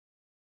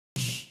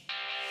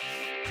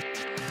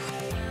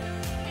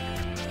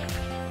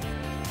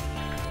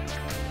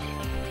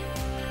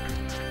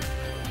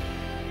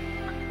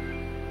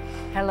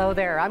Hello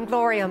there, I'm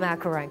Gloria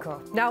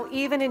Makarenko. Now,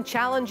 even in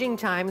challenging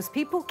times,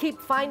 people keep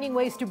finding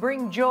ways to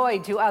bring joy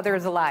to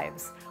others'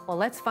 lives. Well,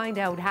 let's find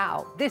out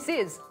how. This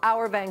is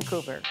Our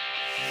Vancouver.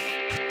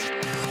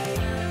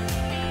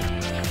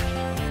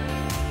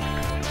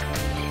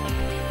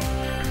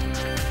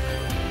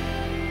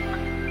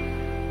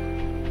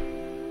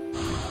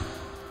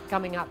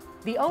 Coming up,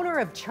 the owner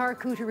of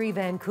Charcuterie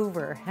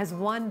Vancouver has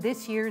won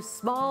this year's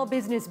Small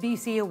Business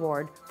BC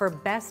Award for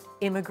Best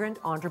Immigrant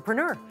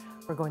Entrepreneur.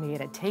 We're going to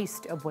get a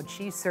taste of what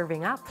she's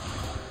serving up.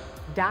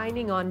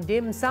 Dining on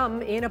dim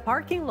sum in a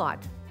parking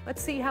lot.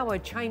 Let's see how a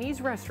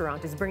Chinese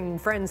restaurant is bringing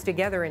friends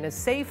together in a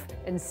safe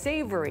and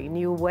savory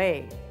new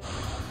way.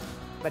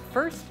 But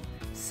first,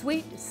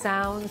 sweet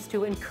sounds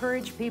to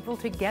encourage people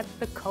to get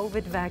the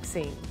COVID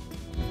vaccine.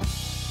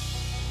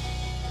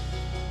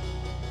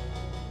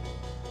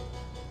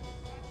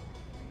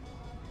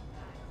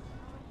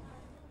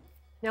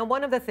 Now,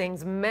 one of the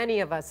things many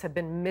of us have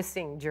been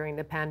missing during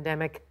the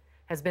pandemic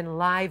has been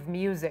live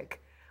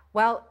music.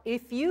 Well,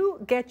 if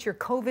you get your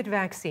COVID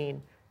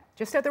vaccine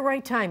just at the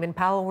right time in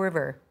Powell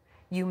River,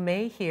 you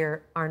may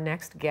hear our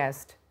next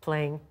guest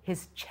playing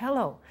his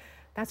cello.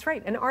 That's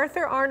right, and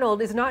Arthur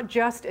Arnold is not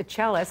just a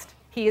cellist,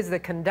 he is the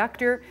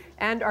conductor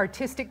and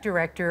artistic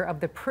director of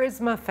the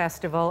Prisma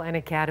Festival and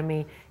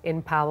Academy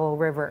in Powell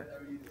River.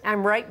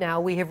 And right now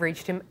we have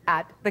reached him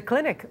at the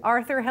clinic.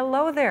 Arthur,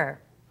 hello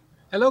there.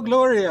 Hello,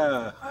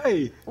 Gloria.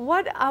 Hi.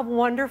 What a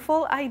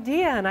wonderful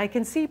idea. And I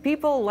can see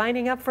people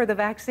lining up for the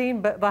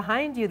vaccine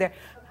behind you there.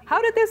 How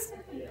did this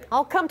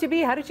all come to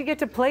be? How did you get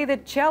to play the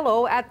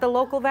cello at the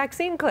local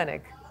vaccine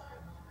clinic?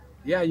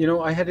 Yeah, you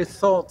know, I had a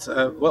thought.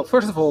 Well,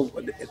 first of all,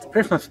 it's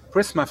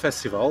Prisma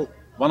Festival.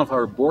 One of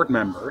our board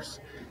members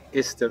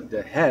is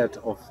the head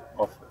of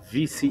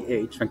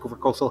VCH, Vancouver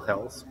Coastal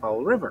Health,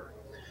 Powell River.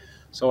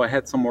 So I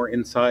had some more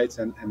insights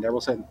and there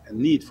was a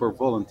need for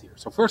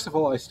volunteers. So first of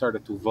all, I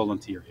started to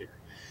volunteer here.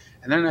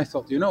 And then I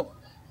thought, you know,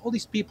 all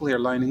these people here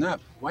lining up,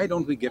 why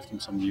don't we give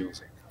them some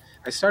music?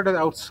 I started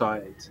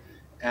outside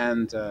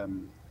and,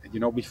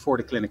 you know, before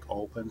the clinic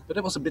opened, but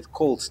it was a bit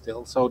cold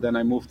still. So then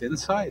I moved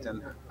inside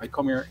and I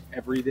come here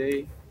every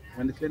day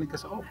when the clinic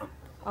is open.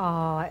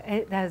 Oh,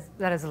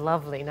 that is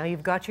lovely. Now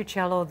you've got your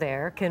cello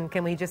there.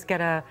 Can we just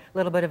get a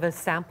little bit of a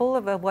sample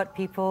of what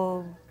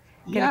people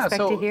can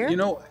expect to hear? You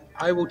know,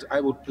 I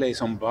would play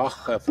some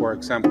Bach, for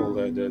example,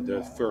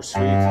 the first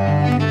suite.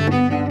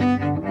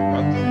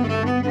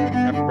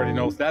 Everybody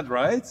knows that,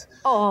 right?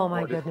 Oh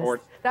my goodness,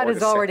 that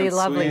is already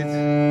lovely.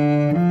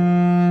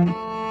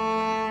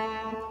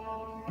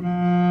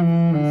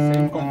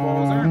 Same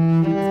composer.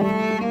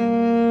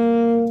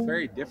 It's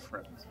very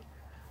different.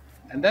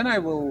 And then I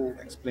will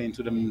explain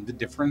to them the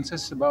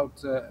differences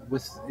about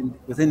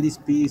within these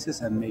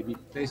pieces and maybe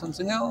play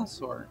something else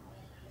or,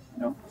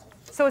 you know.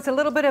 So it's a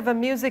little bit of a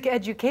music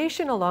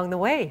education along the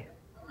way.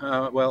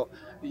 Well,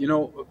 you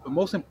know,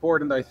 most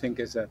important I think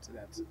is that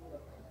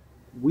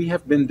we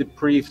have been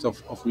deprived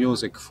of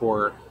music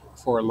for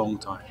a long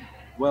time.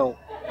 Well,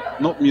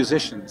 not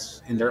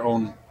musicians in their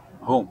own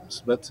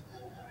homes, but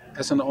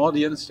as an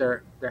audience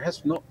there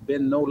has not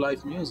been no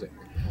live music.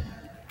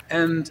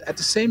 And at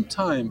the same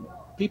time,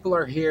 people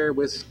are here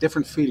with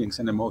different feelings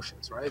and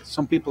emotions, right?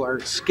 Some people are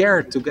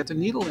scared to get a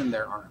needle in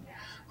their arm.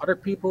 Other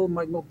people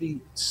might not be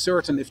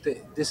certain if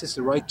this is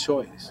the right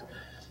choice.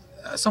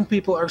 Some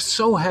people are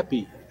so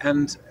happy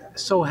and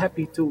so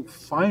happy to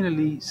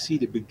finally see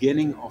the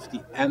beginning of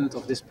the end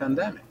of this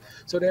pandemic.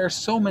 So there are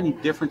so many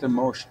different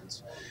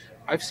emotions.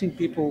 I've seen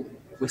people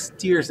with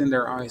tears in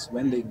their eyes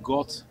when they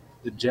got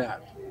the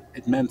jab.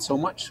 It meant so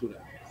much to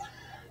them.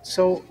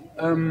 So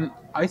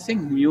I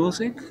think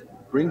music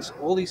brings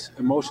all these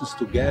emotions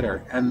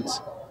together, and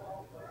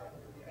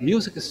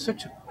music is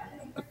such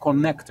a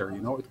connector,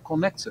 you know, it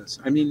connects us.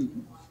 I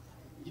mean,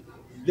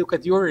 look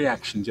at your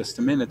reaction just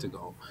a minute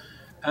ago.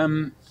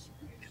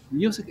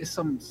 Music is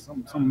some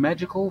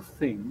magical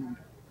thing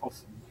of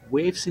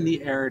waves in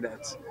the air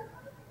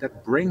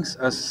that brings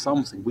us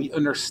something. We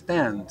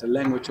understand the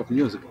language of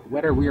music,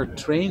 whether we are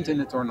trained in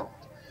it or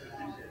not.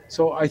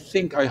 So I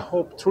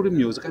hope through the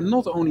music, and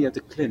not only at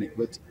the clinic,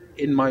 but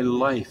in my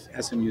life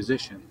as a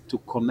musician, to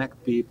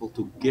connect people,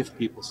 to give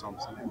people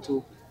something, and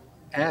to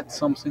add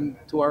something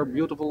to our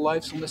beautiful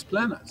lives on this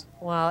planet.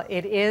 Well,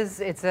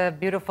 it's a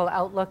beautiful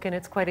outlook, and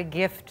it's quite a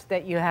gift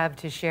that you have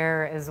to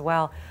share as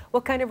well.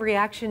 What kind of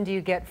reaction do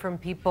you get from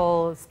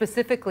people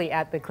specifically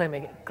at the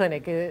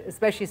clinic,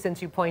 especially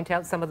since you point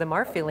out some of them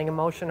are feeling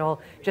emotional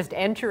just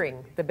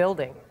entering the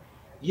building?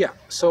 Yeah,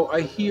 so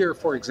I hear,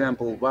 for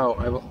example, wow,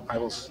 I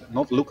was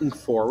not looking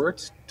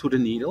forward to the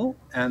needle,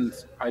 and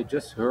I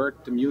just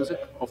heard the music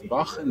of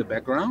Bach in the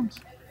background,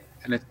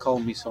 and it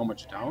calmed me so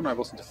much down. I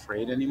wasn't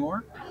afraid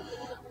anymore.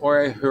 Or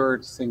I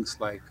heard things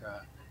like,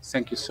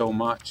 thank you so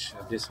much.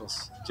 This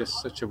was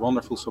just such a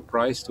wonderful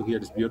surprise to hear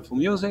this beautiful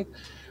music.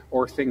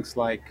 Or things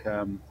like,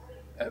 I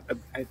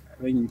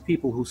mean,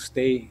 people who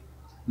stay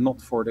not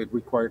for the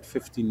required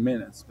 15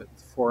 minutes, but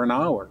for an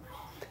hour.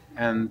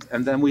 And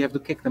then we have to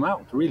kick them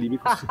out, really,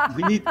 because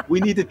we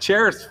need the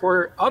chairs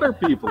for other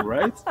people,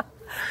 right?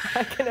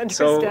 I can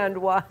understand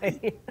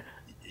why.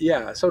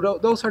 Yeah, so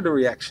those are the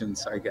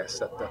reactions, I guess,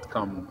 that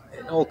come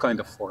in all kind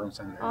of forms,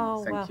 and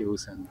thank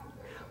yous and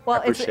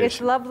well, it's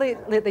appreciation. lovely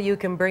that you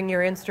can bring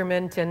your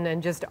instrument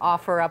and just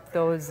offer up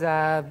those,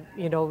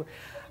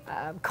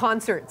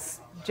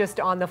 concerts just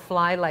on the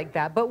fly like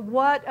that. But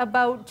what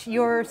about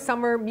your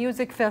summer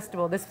music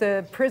festival?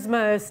 The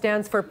PRISMA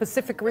stands for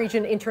Pacific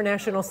Region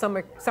International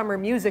Summer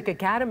Music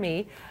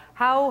Academy.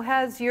 How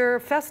has your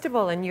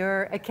festival and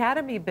your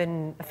academy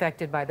been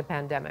affected by the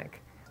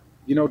pandemic?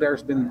 You know,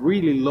 there's been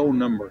really low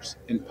numbers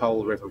in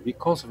Powell River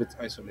because of its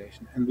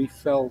isolation, and we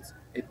felt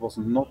it was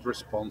not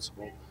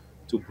responsible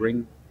to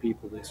bring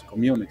people this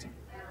community.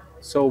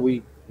 So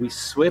we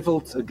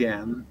swiveled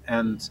again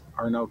and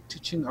are now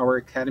teaching our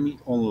academy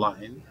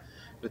online,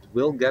 but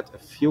we'll get a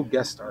few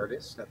guest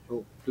artists that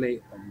will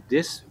play on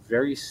this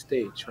very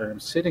stage where I'm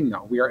sitting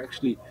now. We are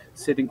actually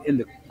sitting in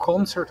the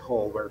concert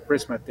hall where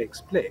Prisma takes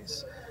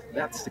place.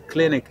 That's the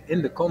clinic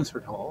in the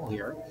concert hall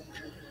here.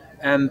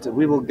 And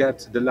we will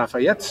get the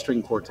Lafayette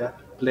String Quartet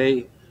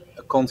play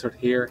a concert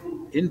here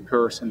in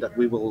person that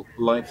we will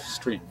live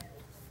stream.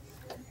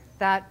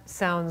 That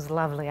sounds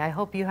lovely. I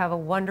hope you have a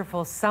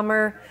wonderful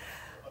summer.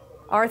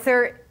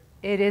 Arthur,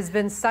 it has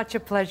been such a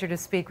pleasure to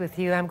speak with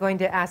you. I'm going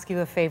to ask you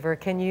a favor.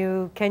 Can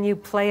you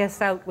play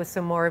us out with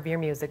some more of your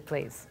music,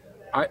 please?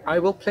 I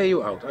will play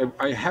you out.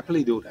 I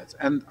happily do that.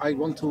 And I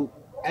want to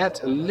add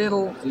a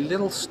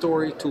little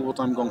story to what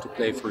I'm going to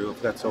play for you,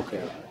 if that's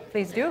okay.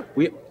 Please do.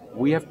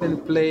 We have been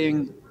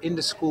playing in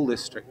the school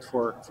district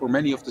for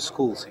many of the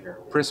schools here,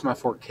 Prisma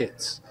for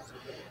Kids.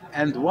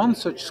 And one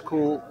such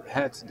school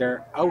had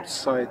their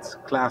outside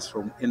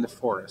classroom in the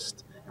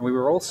forest. And we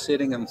were all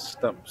sitting on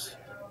stumps,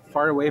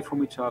 far away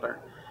from each other.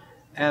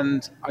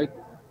 And I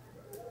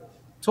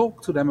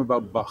talked to them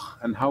about Bach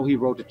and how he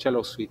wrote the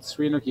cello suite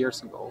 300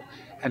 years ago,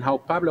 and how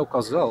Pablo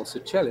Casals, the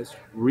cellist,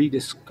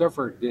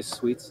 rediscovered this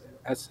suite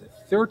as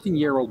a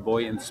 13-year-old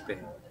boy in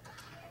Spain.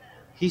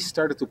 He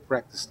started to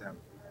practice them.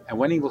 And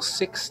when he was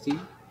 60,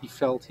 he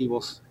felt he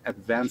was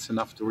advanced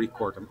enough to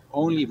record them,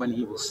 only when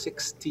he was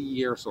 60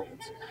 years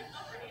old.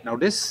 Now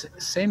this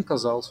same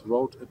Casals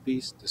wrote a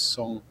piece, The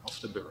Song of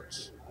the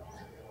Birds.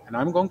 And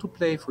I'm going to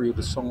play for you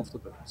The Song of the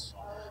Birds.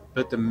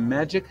 But the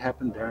magic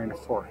happened there in the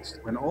forest,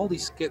 when all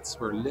these kids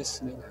were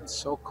listening and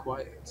so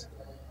quiet.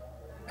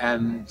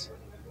 And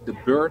the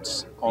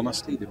birds,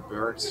 honestly, the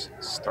birds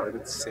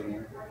started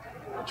singing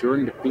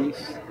during the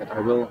piece that I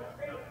will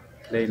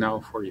play now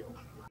for you.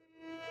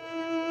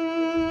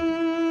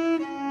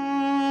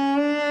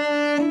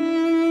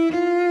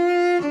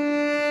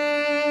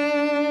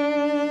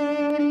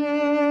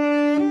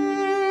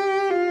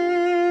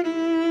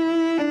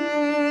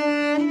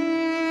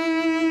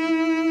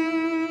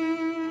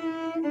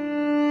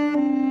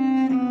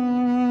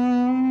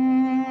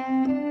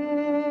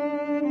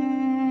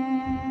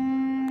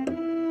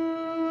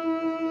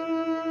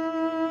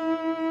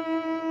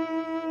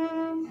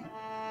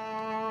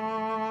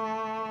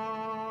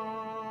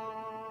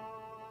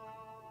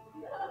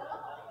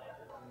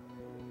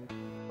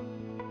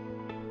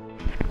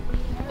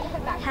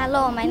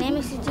 Hello, my name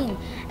is Jin,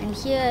 and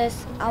here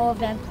is our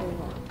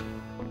Vancouver.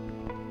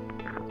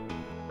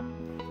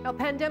 Now,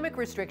 pandemic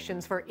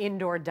restrictions for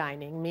indoor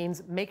dining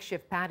means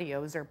makeshift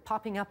patios are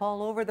popping up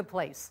all over the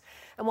place.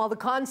 And while the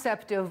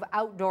concept of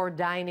outdoor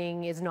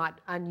dining is not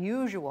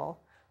unusual,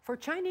 for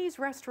Chinese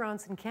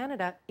restaurants in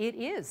Canada, it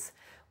is.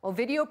 Well,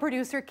 video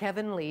producer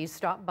Kevin Lee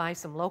stopped by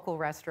some local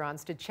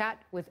restaurants to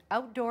chat with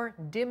outdoor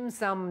dim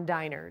sum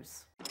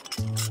diners.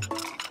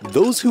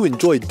 Those who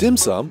enjoy dim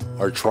sum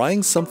are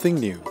trying something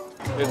new.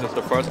 This is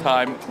the first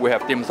time we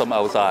have dim sum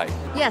outside.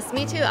 Yes,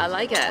 me too. I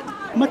like it.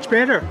 Much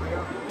better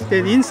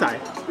than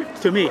inside,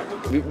 to me.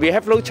 We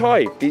have no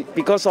choice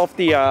because of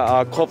the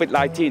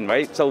COVID-19,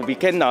 right? So we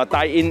can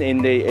dine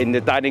in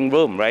the dining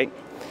room, right?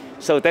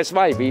 So that's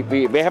why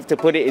we have to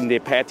put it in the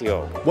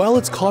patio. While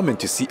it's common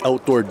to see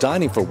outdoor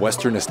dining for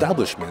Western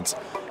establishments,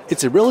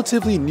 it's a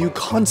relatively new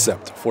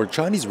concept for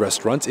Chinese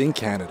restaurants in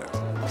Canada.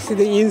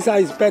 Sitting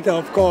inside is better,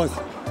 of course.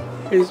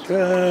 It's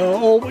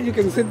you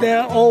can sit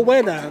there all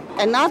weather.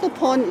 Another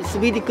point is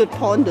really good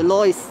point, the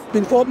noise.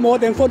 Been for more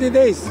than 40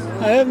 days.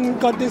 I haven't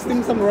got this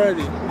dim sum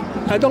already.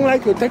 I don't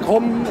like to take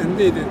home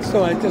and eat it,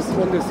 so I just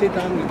want to sit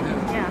down with them.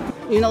 Yeah.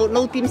 You know,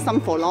 no dim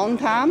sum for a long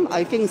time.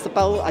 I think it's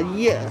about a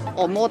year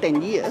or more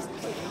than years.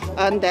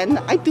 And then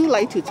I do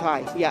like to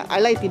try. Yeah,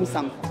 I like dim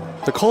sum.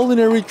 The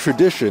culinary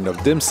tradition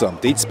of dim sum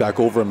dates back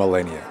over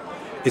millennia.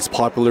 It's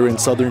popular in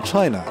southern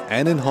China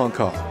and in Hong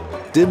Kong.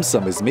 Dim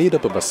sum is made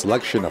up of a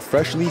selection of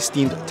freshly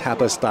steamed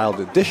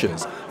tapa-styled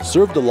dishes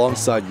served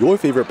alongside your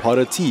favorite pot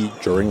of tea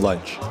during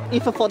lunch.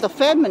 If for the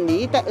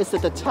family, that is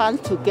the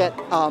chance to get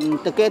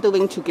the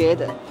gathering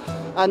together.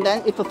 And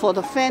then if for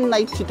the fan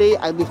night today,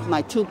 I'm with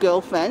my two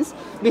girlfriends.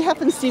 We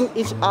haven't seen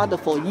each other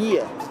for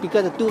years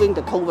because of during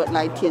the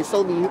COVID-19.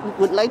 So we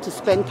would like to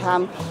spend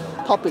time,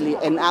 probably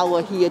an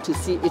hour here to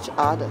see each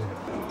other.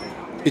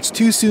 It's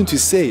too soon to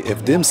say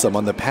if dim sum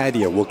on the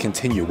patio will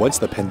continue once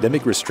the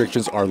pandemic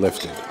restrictions are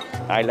lifted.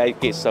 I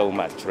like it so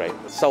much, right?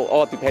 So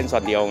all depends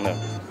on the owner.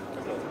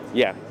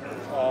 Yeah.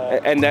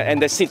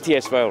 and the city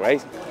as well,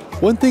 right?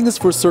 One thing is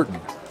for certain,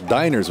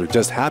 diners are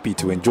just happy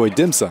to enjoy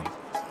dim sum,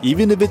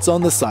 even if it's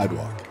on the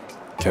sidewalk.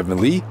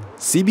 Kevin Lee,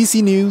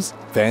 CBC News,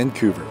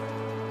 Vancouver.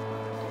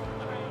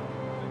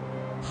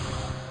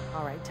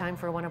 All right, time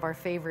for one of our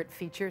favorite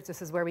features.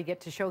 This is where we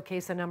get to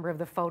showcase a number of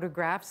the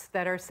photographs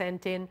that are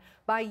sent in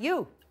by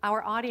you,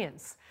 our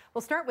audience.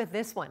 We'll start with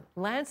this one.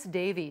 Lance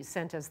Davies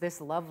sent us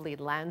this lovely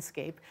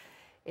landscape.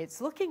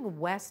 It's looking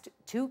west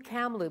 2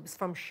 Kamloops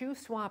from Shoe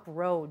Swap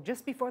Road,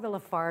 just before the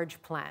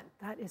Lafarge plant.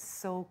 That is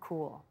so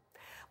cool.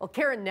 Well,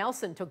 Karen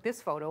Nelson took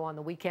this photo on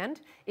the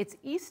weekend. It's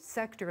East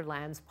Sector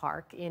Lands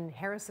Park in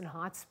Harrison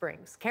Hot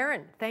Springs.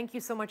 Karen, thank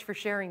you so much for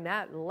sharing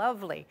that.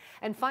 Lovely.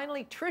 And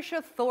finally,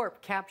 Tricia Thorpe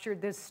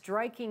captured this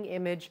striking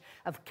image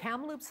of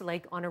Kamloops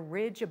Lake on a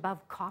ridge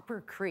above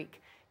Copper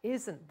Creek.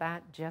 Isn't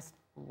that just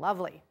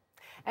lovely?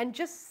 And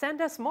just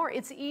send us more.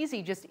 It's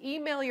easy. Just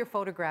email your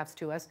photographs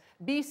to us,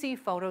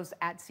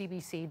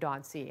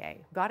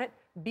 bcphotos@cbc.ca. Got it?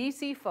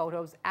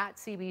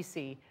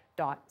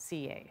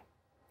 bcphotos@cbc.ca.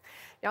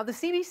 Now, the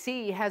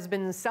CBC has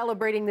been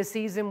celebrating the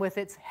season with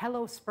its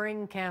Hello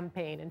Spring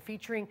campaign and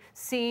featuring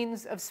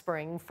scenes of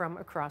spring from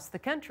across the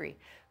country.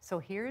 So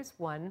here's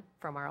one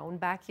from our own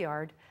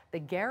backyard, the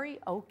Garry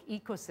Oak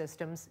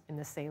ecosystems in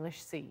the Salish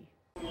Sea.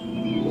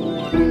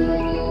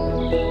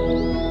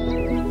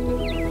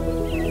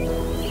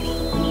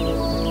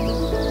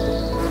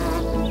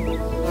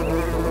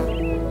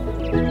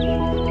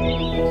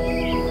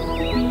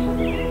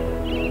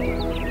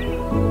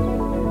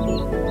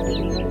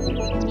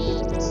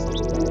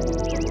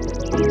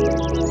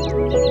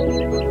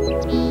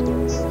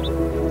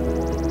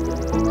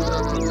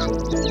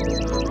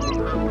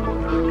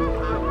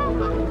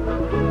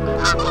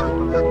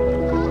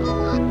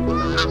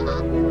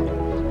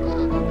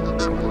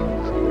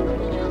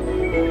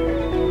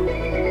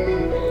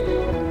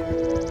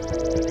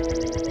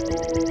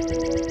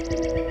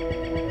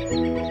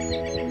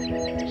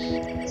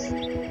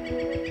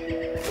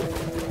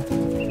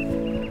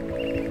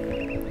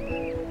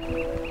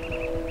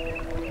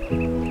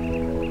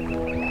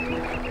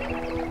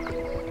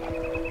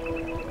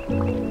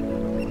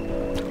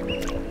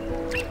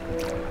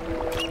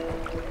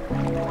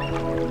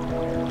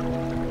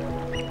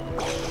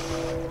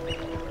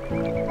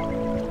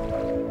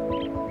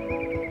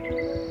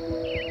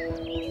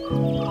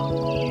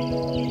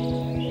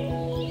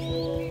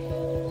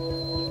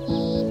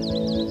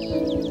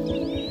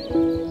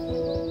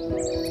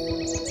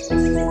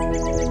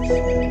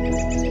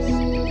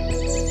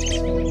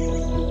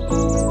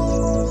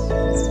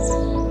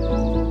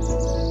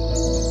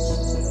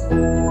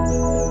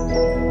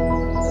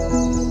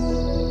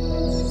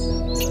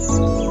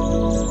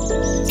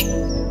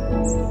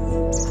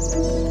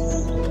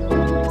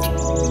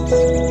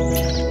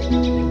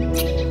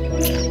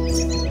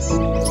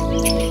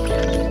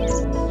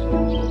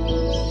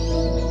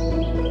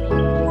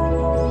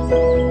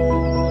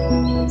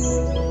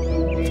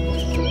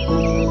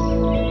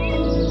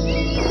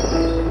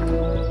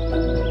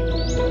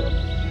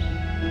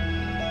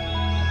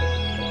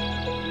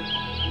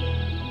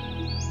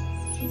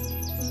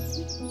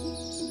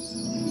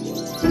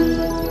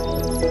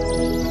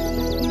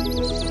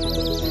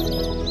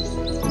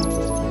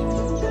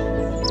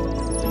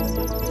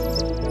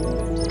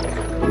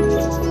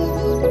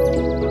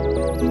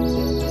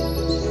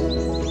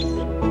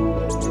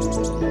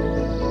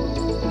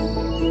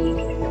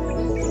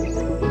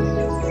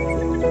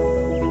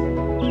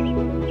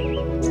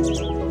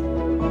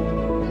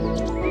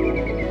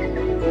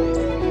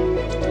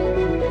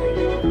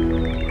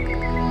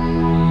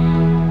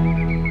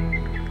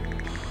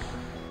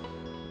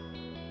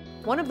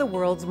 One of the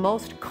world's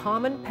most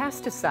common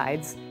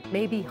pesticides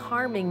may be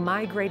harming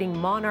migrating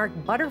monarch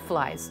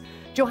butterflies.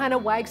 Johanna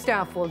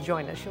Wagstaffe will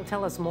join us. She'll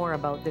tell us more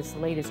about this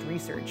latest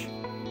research.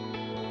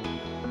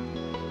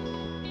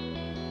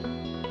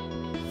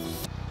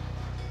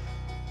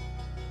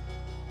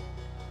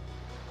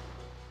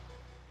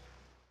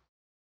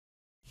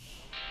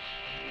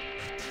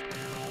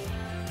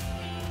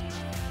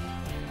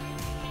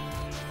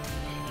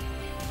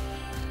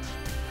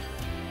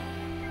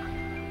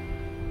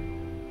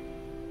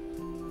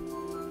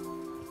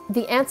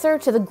 The answer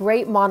to the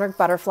great monarch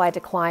butterfly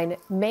decline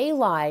may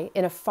lie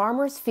in a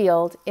farmer's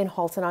field in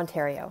Halton,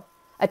 Ontario.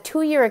 A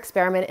 2-year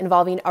experiment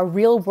involving a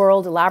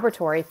real-world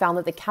laboratory found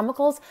that the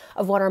chemicals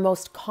of one of our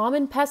most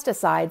common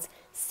pesticides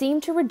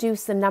seem to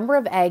reduce the number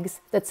of eggs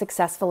that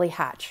successfully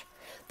hatch.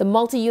 The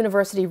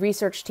multi-university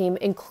research team,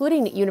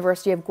 including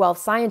University of Guelph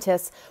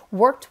scientists,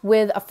 worked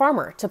with a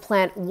farmer to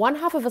plant one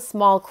half of a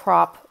small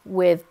crop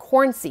with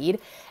corn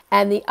seed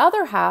and the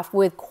other half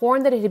with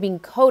corn that had been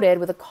coated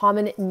with a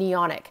common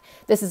neonic.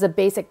 This is a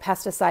basic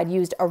pesticide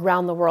used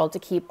around the world to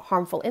keep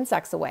harmful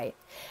insects away.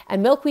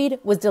 And milkweed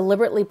was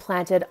deliberately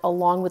planted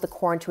along with the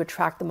corn to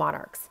attract the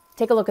monarchs.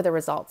 Take a look at the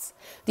results.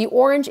 The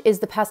orange is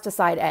the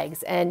pesticide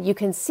eggs, and you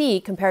can see,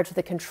 compared to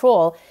the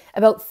control,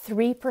 about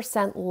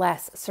 3%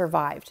 less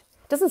survived.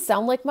 Doesn't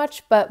sound like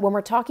much, but when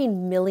we're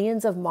talking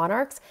millions of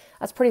monarchs,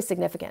 that's pretty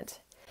significant.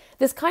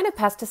 This kind of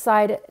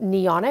pesticide,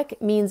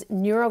 neonic, means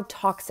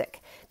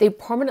neurotoxic. They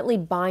permanently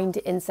bind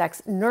to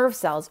insects' nerve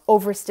cells,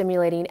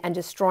 overstimulating and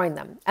destroying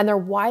them, and they're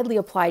widely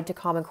applied to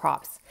common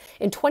crops.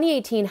 In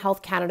 2018,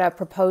 Health Canada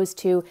proposed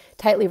to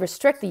tightly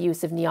restrict the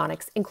use of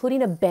neonics,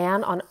 including a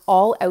ban on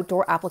all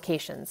outdoor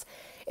applications.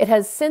 It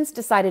has since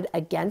decided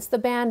against the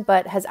ban,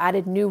 but has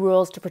added new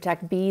rules to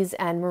protect bees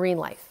and marine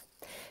life.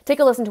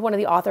 Take a listen to one of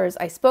the authors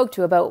I spoke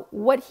to about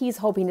what he's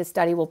hoping to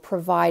study will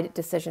provide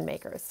decision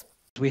makers.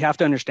 We have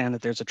to understand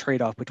that there's a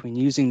trade-off between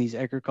using these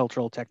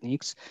agricultural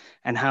techniques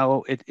and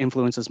how it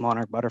influences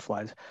monarch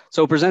butterflies.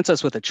 So it presents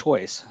us with a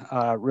choice,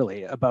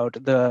 really, about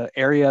the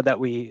area that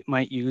we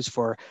might use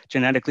for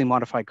genetically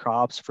modified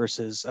crops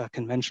versus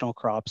conventional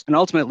crops. And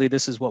ultimately,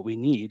 this is what we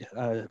need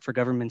for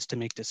governments to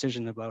make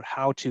decisions about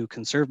how to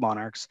conserve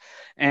monarchs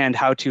and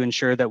how to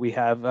ensure that we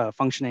have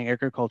functioning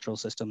agricultural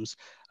systems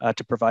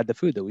to provide the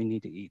food that we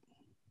need to eat.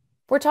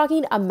 We're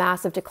talking a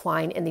massive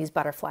decline in these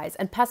butterflies,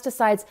 and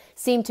pesticides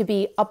seem to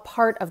be a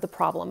part of the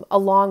problem,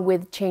 along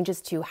with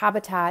changes to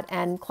habitat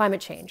and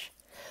climate change.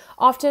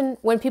 Often,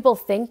 when people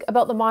think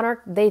about the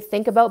monarch, they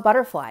think about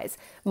butterflies.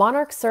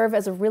 Monarchs serve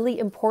as a really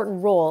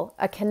important role,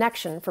 a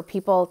connection for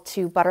people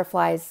to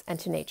butterflies and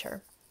to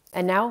nature.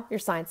 And now, you're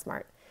Science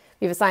Smart.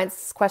 If you have a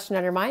science question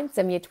on your mind,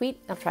 send me a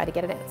tweet. I'll try to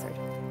get it answered.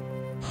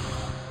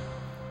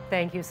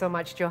 Thank you so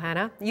much,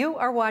 Johanna. You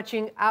are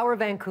watching Our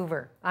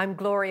Vancouver. I'm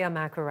Gloria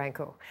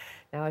Makarenko.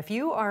 Now, if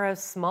you are a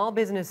small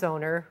business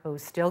owner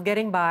who's still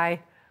getting by,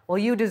 well,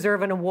 you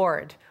deserve an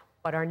award.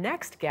 But our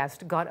next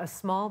guest got a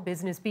Small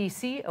Business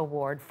BC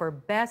award for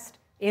Best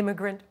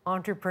Immigrant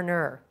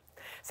Entrepreneur.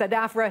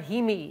 Sadaf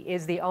Rahimi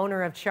is the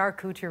owner of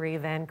Charcuterie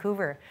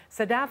Vancouver.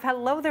 Sadaf,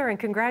 hello there and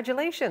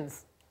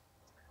congratulations.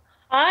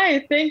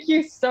 Hi, thank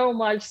you so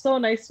much. So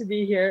nice to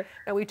be here.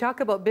 Now, we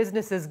talk about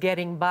businesses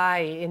getting by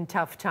in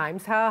tough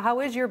times. How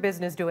is your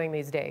business doing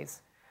these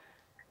days?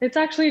 It's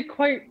actually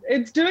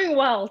it's doing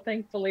well,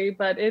 thankfully,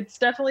 but it's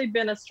definitely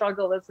been a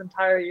struggle this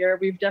entire year.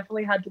 We've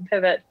definitely had to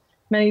pivot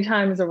many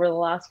times over the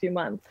last few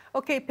months.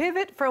 Okay,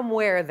 pivot from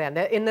where then?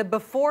 In the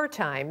before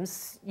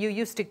times, you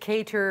used to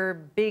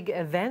cater big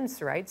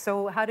events, right?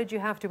 So how did you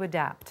have to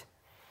adapt?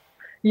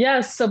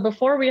 Yes, so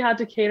before we had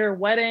to cater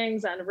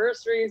weddings,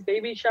 anniversaries,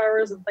 baby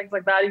showers, and things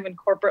like that, even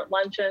corporate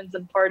luncheons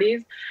and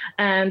parties.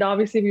 And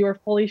obviously we were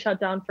fully shut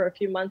down for a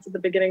few months at the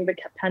beginning of the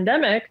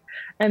pandemic.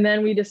 And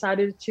then we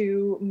decided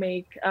to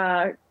make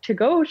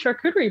to-go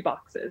charcuterie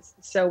boxes.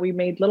 So we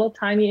made little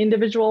tiny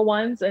individual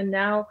ones, and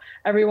now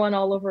everyone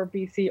all over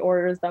BC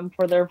orders them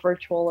for their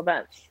virtual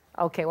events.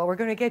 Okay, well, we're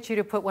going to get you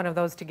to put one of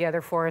those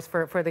together for us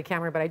for the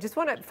camera, but I just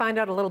want to find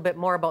out a little bit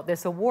more about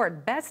this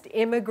award, Best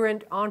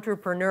Immigrant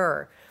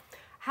Entrepreneur.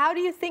 How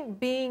do you think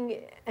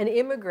being an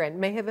immigrant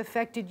may have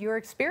affected your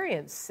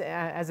experience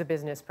as a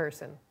business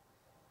person?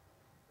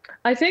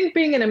 I think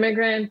being an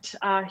immigrant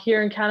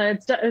here in Canada,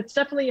 it's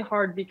definitely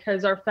hard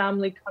because our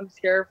family comes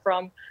here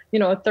from,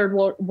 a third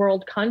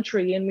world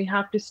country, and we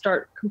have to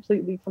start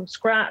completely from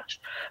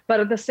scratch. But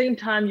at the same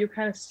time, you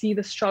kind of see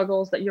the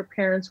struggles that your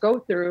parents go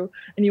through,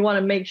 and you want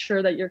to make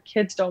sure that your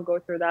kids don't go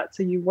through that.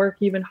 So you work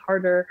even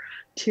harder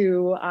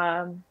to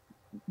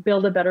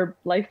build a better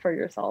life for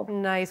yourself.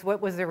 Nice.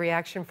 What was the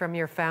reaction from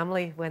your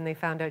family when they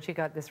found out you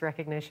got this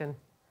recognition?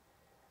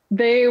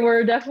 They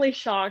were definitely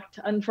shocked.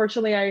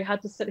 Unfortunately, I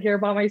had to sit here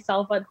by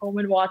myself at home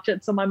and watch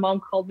it. So my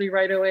mom called me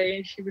right away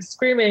and she was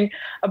screaming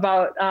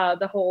about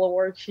the whole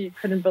award. She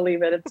couldn't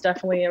believe it. It's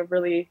definitely a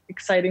really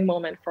exciting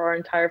moment for our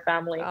entire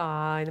family.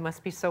 They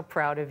must be so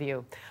proud of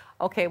you.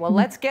 Okay, well,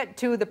 let's get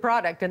to the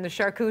product and the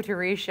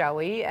charcuterie, shall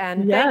we?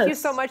 And thank you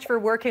so much for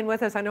working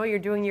with us. I know you're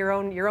doing your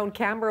own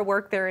camera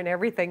work there and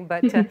everything,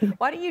 but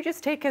why don't you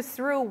just take us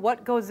through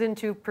what goes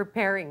into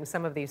preparing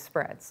some of these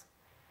spreads?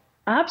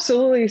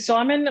 Absolutely. So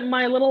I'm in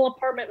my little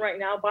apartment right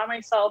now by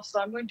myself. So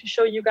I'm going to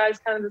show you guys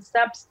kind of the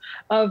steps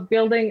of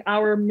building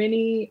our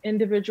mini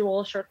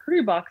individual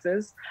charcuterie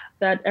boxes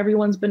that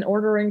everyone's been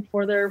ordering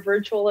for their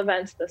virtual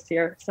events this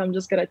year. So I'm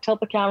just going to tilt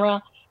the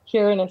camera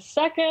here in a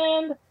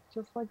second,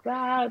 just like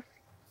that.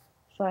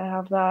 So I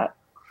have that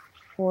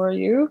for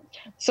you.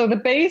 So the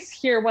base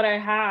here, what I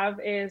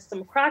have is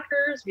some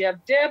crackers, we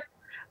have dip,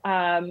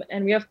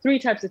 and we have 3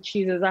 types of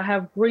cheeses. I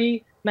have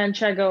brie,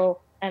 manchego,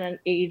 and an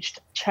aged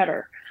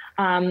cheddar.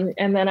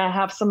 And then I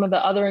have some of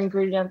the other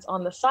ingredients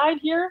on the side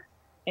here.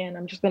 And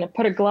I'm just going to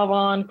put a glove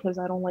on because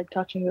I don't like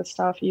touching this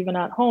stuff even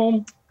at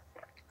home.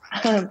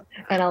 And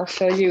I'll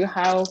show you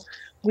how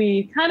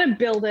we kind of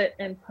build it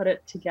and put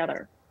it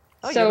together.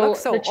 Oh, so you look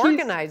so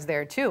organized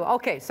there too.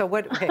 Okay, so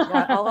what? Okay,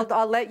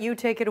 I'll let you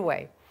take it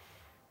away.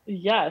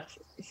 Yes.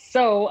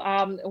 So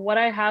what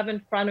I have in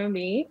front of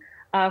me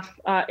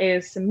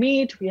is some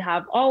meat. We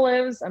have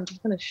olives. I'm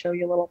just going to show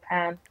you a little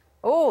pan.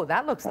 Oh,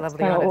 that looks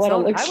lovely on its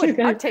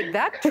own. I'd take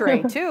that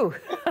tray too.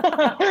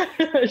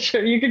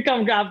 Sure, you can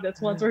come grab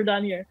this once we're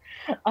done here.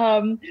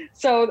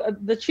 So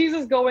the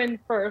cheeses go in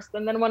first,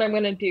 and then what I'm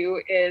going to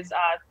do is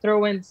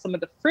throw in some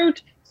of the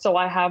fruit. So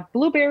I have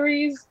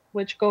blueberries,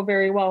 which go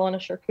very well on a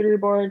charcuterie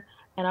board,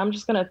 and I'm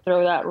just going to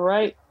throw that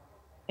right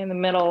in the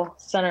middle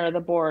center of the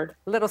board.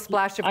 A little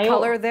splash of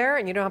color there,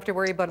 and you don't have to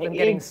worry about them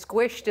getting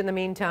squished in the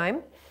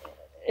meantime.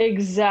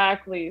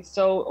 Exactly.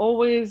 So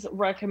always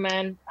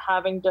recommend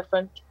having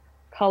different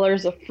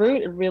colors of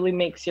fruit. It really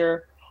makes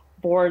your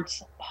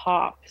boards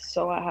pop.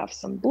 So I have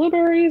some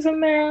blueberries in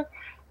there,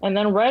 and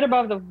then right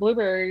above the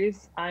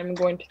blueberries, I'm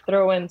going to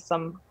throw in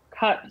some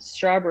cut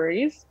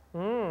strawberries.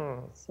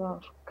 So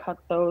I've cut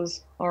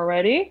those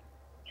already.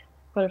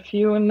 Put a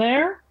few in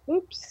there.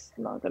 Oops,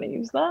 not going to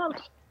use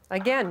that.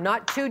 Again,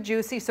 not too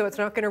juicy, so it's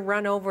not going to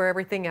run over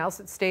everything else.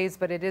 It stays,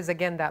 but it is,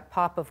 again, that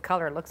pop of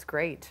color. It looks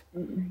great.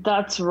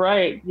 That's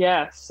right.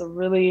 Yes. So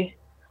really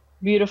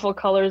beautiful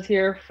colors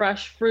here,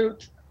 fresh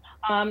fruit.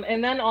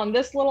 And then on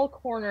this little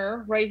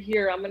corner right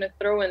here, I'm going to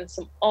throw in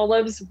some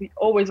olives. We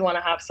always want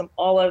to have some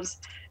olives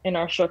in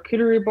our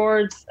charcuterie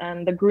boards,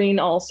 and the green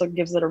also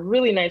gives it a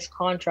really nice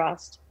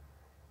contrast.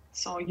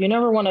 So you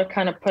never want to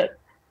kind of put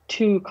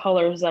two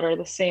colors that are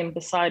the same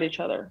beside each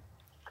other.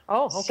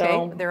 Oh, okay.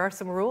 So, there are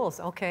some rules.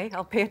 Okay,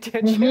 I'll pay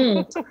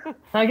attention.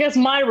 I guess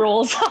my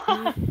rules.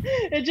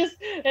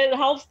 It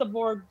helps the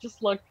board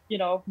just look, you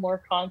know,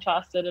 more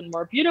contrasted and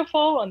more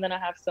beautiful. And then I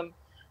have some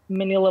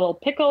mini little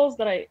pickles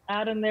that I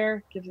add in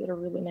there. Gives it a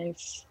really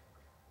nice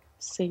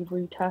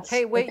savory taste.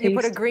 Hey, wait, you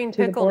put a green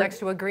pickle next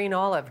to a green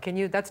olive. Can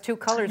you? That's two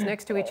colors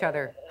next to each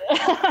other.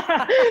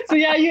 So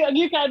yeah,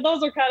 you can.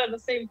 Those are kind of the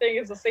same thing.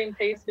 It's the same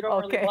taste. You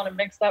don't really want to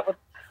mix that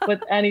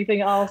with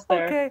anything else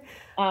there.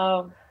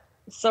 Okay.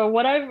 So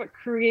what I've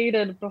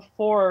created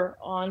before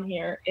on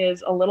here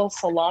is a little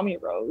salami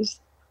rose.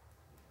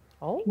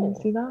 Oh, can you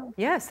see that?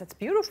 Yes, that's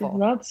beautiful.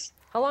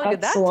 How long did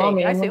that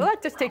take? I see. Well,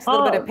 that just takes a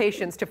little bit of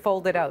patience to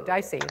fold it out.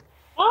 I see.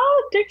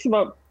 Oh, it takes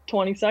about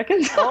 20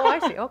 seconds. Oh, I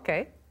see.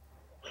 Okay.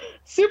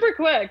 Super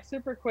quick,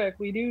 super quick.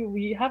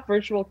 We have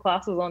virtual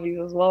classes on these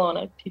as well, and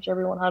I teach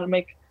everyone how to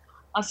make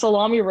a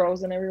salami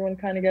rose, and everyone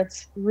kind of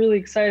gets really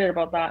excited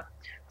about that.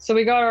 So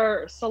we got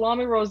our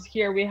salami rolls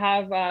here. We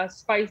have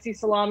spicy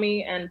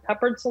salami and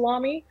peppered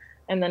salami.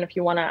 And then if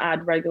you want to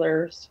add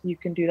regulars, you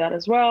can do that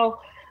as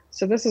well.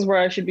 So this is where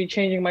I should be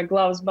changing my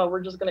gloves, but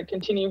we're just going to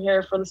continue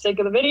here for the sake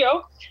of the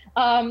video.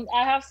 I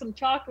have some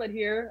chocolate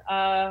here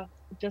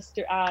just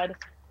to add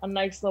a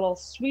nice little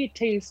sweet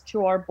taste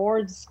to our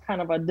boards,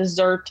 kind of a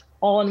dessert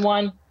all in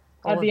one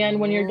at the end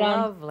when you're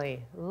done.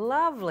 Lovely,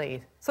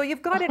 lovely. So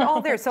you've got it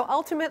all there. So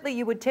ultimately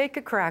you would take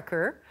a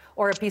cracker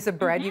or a piece of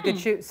bread. You could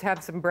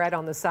have some bread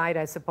on the side,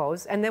 I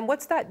suppose. And then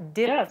what's that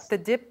dip, the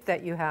dip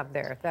that you have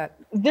there?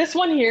 This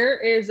one here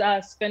is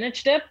a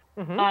spinach dip,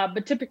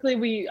 but typically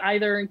we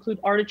either include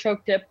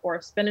artichoke dip or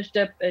a spinach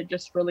dip. It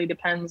just really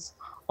depends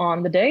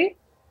on the day.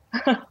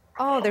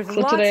 Oh, there's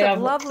lots of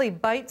lovely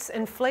bites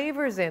and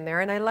flavors in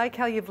there, and I like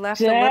how you've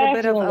left a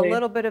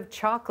little bit of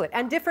chocolate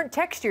and different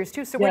textures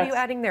too. So what are you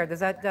adding there? Is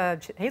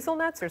that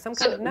hazelnuts or some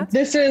kind of nuts?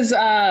 This is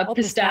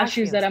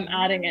pistachios that I'm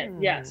adding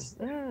in. Yes,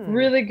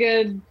 really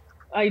good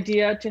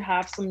idea to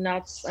have some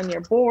nuts on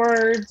your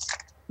boards.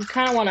 You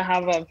kind of want to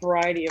have a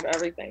variety of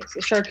everything. So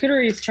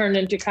charcuterie is turned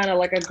into kind of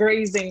like a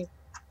grazing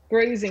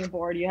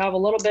board. You have a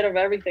little bit of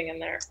everything in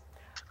there.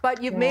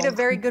 But you've made a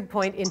very good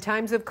point. In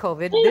times of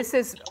COVID, this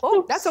is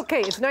that's okay.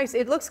 It's nice.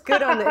 It looks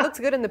good on it looks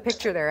good in the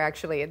picture there.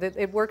 Actually,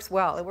 it works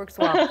well. It works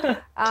well.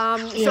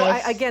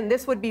 So again,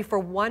 this would be for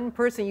one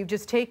person. You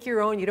just take your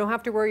own. You don't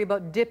have to worry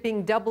about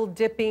dipping, double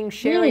dipping,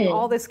 sharing,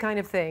 all this kind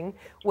of thing,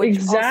 which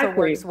also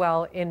works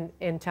well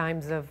in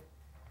times of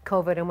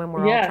COVID and when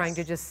we're all trying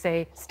to just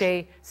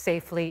stay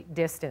safely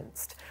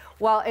distanced.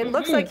 Well, it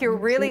looks like you're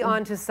really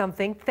onto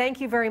something. Thank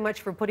you very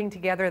much for putting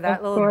together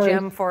that little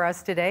gem for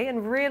us today,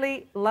 and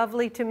really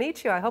lovely to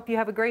meet you. I hope you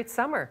have a great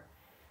summer.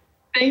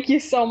 Thank you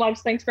so much.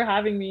 Thanks for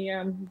having me.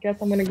 I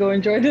guess I'm going to go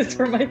enjoy this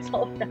for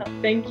myself now.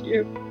 Thank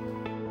you.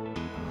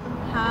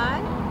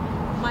 Hi,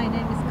 my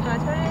name is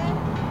Charcuterie.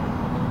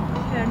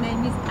 Her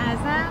name is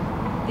Azam.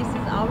 This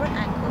is our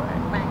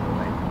anchor,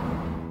 Vancouver.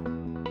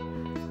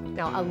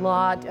 Now, a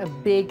lot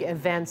of big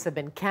events have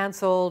been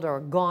canceled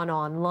or gone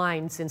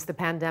online since the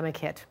pandemic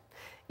hit.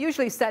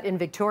 Usually set in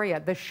Victoria,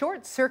 the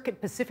Short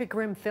Circuit Pacific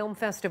Rim Film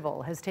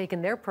Festival has taken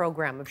their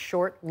program of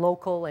short,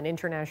 local, and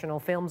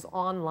international films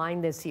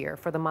online this year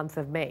for the month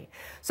of May.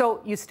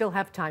 So you still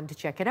have time to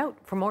check it out.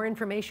 For more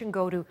information,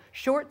 go to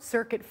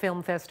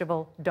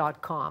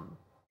shortcircuitfilmfestival.com.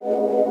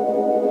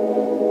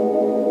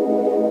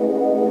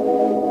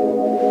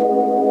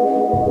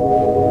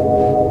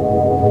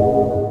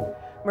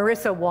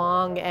 Marissa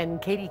Wong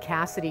and Katie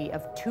Cassidy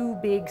of Two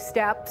Big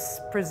Steps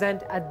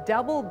present a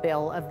double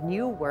bill of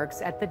new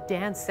works at the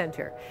Dance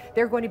Center.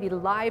 They're going to be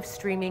live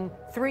streaming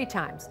 3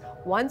 times,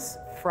 once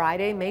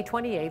Friday, May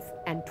 28th,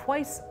 and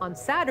twice on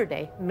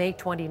Saturday, May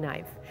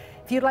 29th.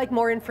 If you'd like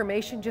more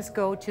information, just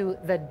go to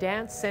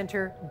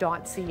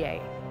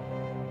thedancecenter.ca.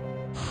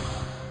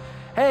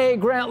 Hey,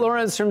 Grant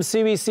Lawrence from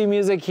CBC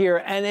Music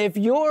here, and if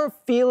you're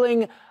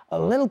feeling a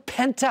little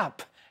pent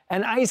up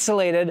and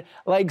isolated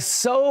like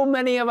so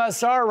many of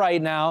us are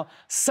right now,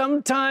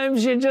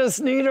 sometimes you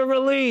just need a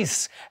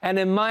release. And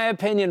in my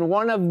opinion,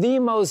 one of the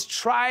most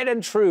tried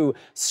and true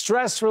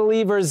stress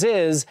relievers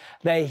is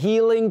the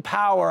healing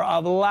power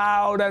of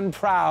Loud and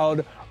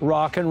Proud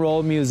rock and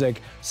roll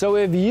music. So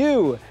if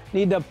you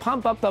need to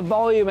pump up the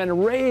volume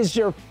and raise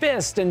your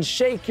fist and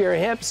shake your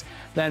hips,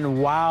 then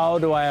wow,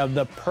 do I have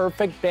the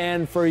perfect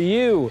band for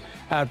you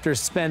after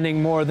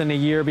spending more than a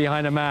year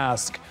behind a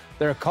mask.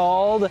 They're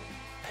called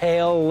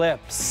Pale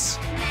Lips.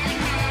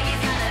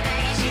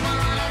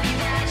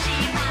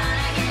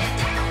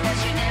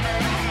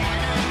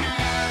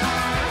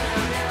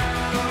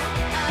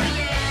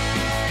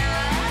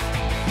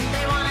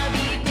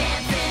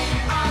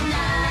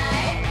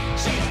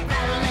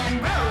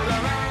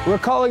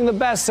 Recalling the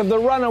best of the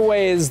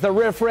Runaways, the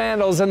Riff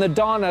Randalls, and the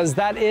Donnas,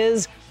 that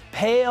is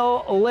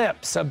Pale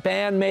Lips, a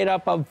band made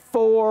up of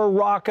 4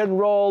 rock and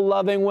roll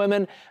loving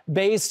women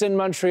based in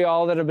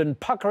Montreal that have been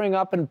puckering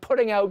up and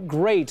putting out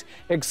great,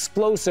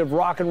 explosive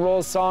rock and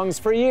roll songs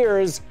for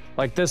years,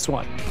 like this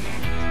one.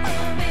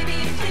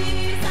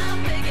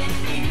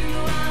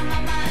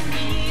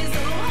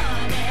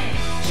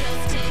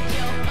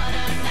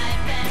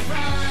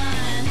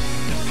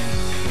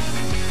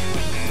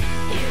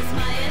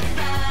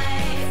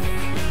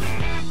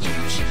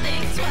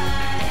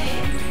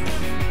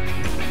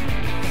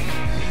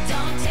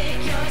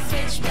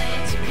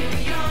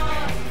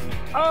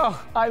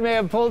 Oh, I may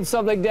have pulled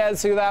something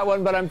dancing to that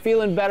one, but I'm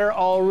feeling better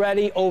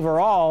already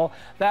overall.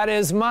 That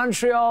is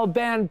Montreal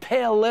band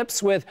Pale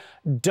Lips with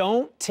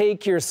Don't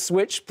Take Your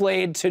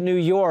Switchblade to New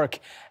York.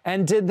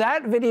 And did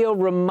that video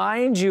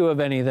remind you of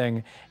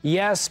anything?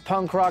 Yes,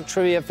 punk rock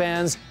trivia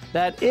fans,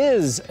 that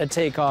is a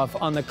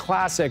takeoff on the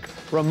classic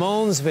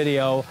Ramones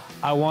video,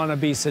 I Wanna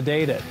Be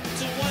Sedated.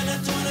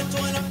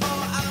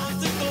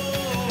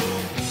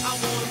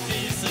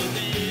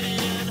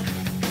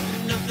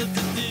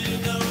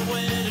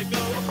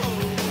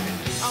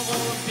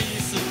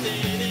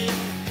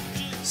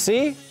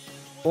 See?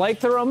 Like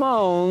the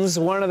Ramones,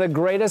 one of the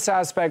greatest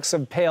aspects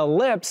of Pale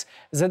Lips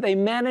is that they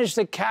managed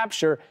to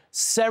capture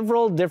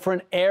several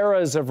different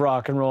eras of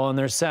rock and roll in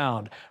their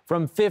sound,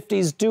 from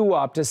 50s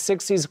doo-wop to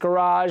 60s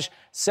garage,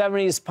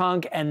 70s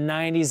punk, and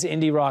 90s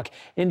indie rock,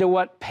 into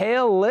what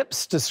Pale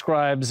Lips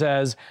describes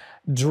as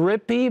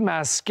drippy,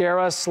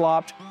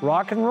 mascara-slopped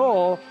rock and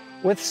roll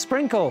with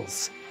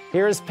sprinkles.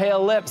 Here's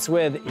Pale Lips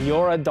with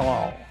You're a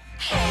Doll.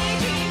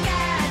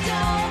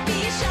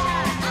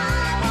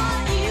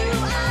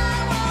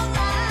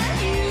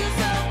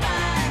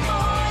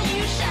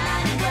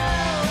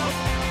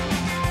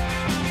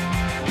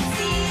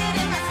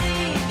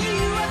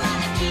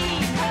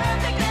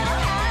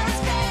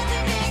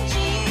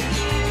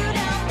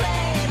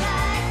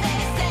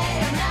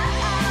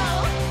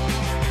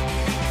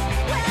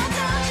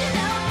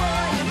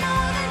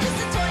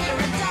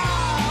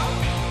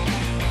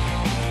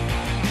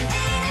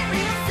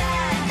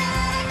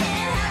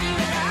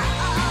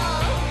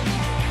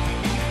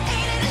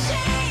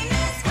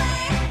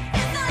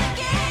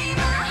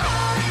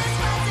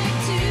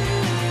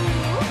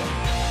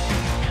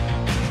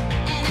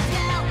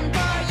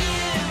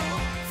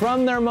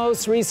 From their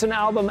most recent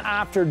album,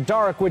 After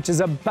Dark, which is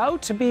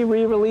about to be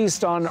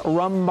re-released on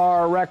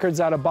Rumbar Records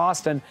out of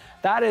Boston,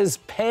 that is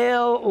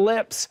Pale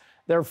Lips.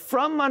 They're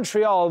from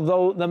Montreal,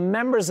 though the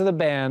members of the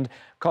band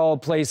call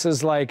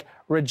places like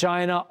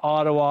Regina,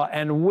 Ottawa,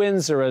 and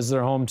Windsor as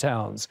their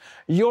hometowns.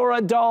 You're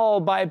a Doll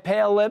by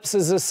Pale Lips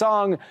is a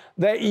song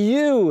that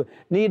you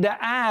need to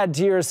add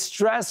to your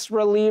stress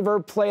reliever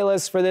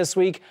playlist for this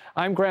week.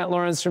 I'm Grant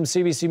Lawrence from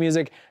CBC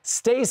Music.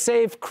 Stay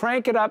safe,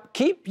 crank it up,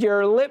 keep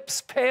your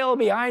lips pale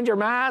behind your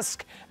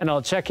mask, and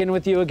I'll check in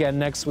with you again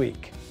next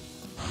week.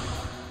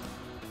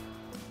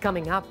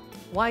 Coming up,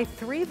 why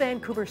 3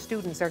 Vancouver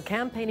students are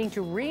campaigning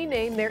to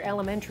rename their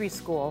elementary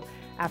school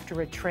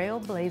after a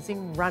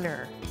trailblazing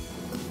runner.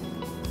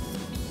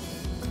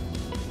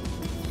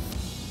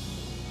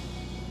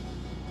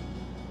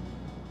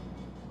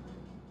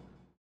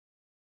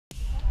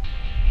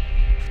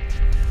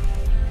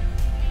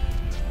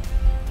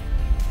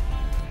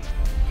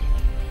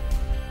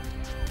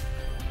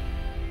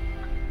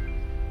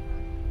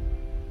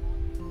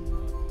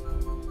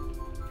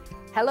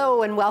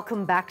 Hello and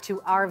welcome back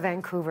to Our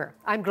Vancouver.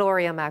 I'm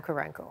Gloria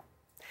Makarenko.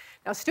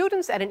 Now,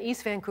 students at an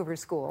East Vancouver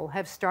school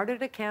have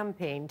started a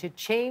campaign to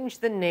change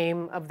the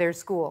name of their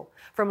school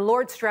from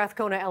Lord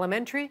Strathcona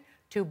Elementary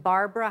to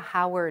Barbara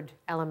Howard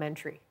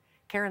Elementary.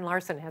 Karen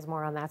Larson has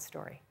more on that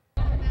story.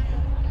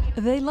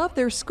 They love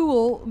their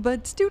school,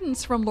 but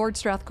students from Lord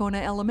Strathcona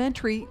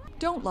Elementary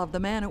don't love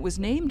the man it was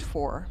named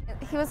for.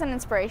 He wasn't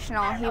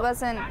inspirational. He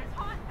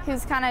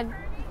was kind of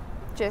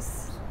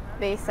just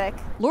basic.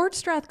 Lord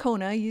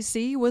Strathcona, you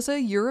see, was a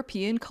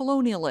European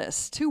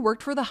colonialist who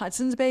worked for the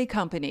Hudson's Bay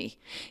Company.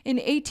 In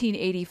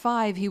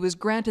 1885, he was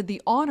granted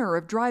the honor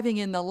of driving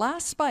in the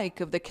last spike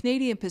of the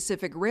Canadian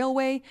Pacific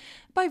Railway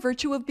by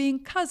virtue of being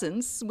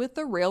cousins with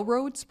the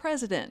railroad's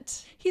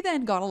president. He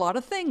then got a lot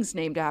of things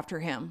named after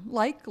him,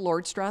 like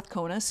Lord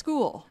Strathcona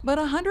School. But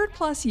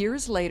 100+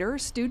 years later,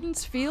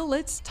 students feel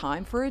it's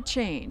time for a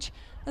change,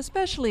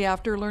 especially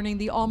after learning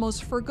the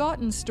almost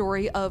forgotten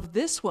story of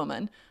this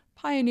woman,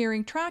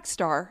 pioneering track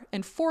star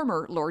and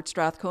former Lord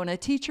Strathcona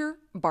teacher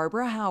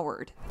Barbara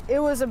Howard. It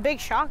was a big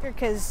shocker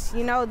because,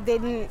 you know,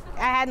 I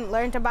hadn't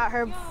learned about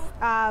her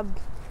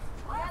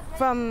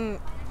from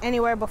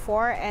anywhere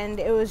before, and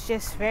it was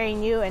just very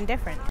new and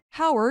different.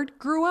 Howard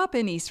grew up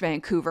in East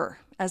Vancouver.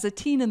 As a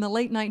teen in the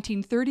late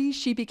 1930s,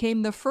 she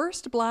became the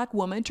first Black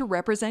woman to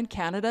represent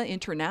Canada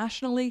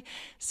internationally,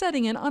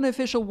 setting an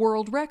unofficial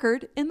world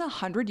record in the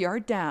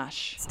 100-yard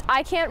dash.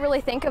 I can't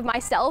really think of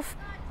myself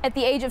at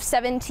the age of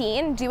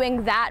 17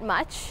 doing that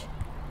much,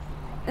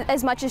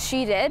 as much as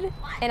she did,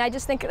 and I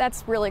just think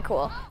that's really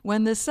cool.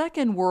 When the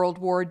Second World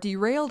War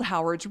derailed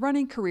Howard's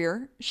running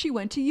career, she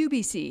went to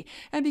UBC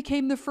and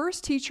became the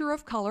first teacher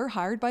of color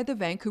hired by the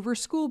Vancouver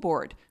School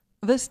Board.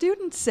 The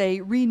students say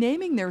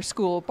renaming their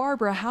school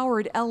Barbara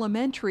Howard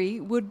Elementary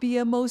would be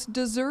a most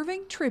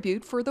deserving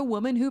tribute for the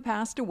woman who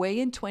passed away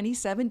in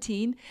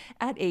 2017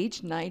 at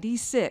age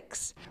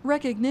 96.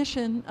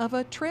 Recognition of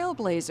a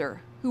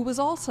trailblazer who was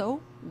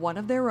also one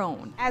of their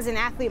own. As an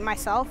athlete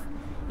myself,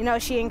 you know,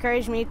 she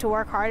encouraged me to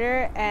work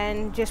harder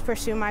and just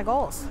pursue my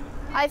goals.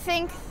 I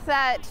think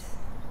that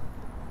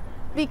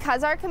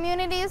because our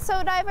community is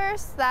so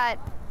diverse, that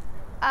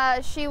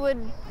she would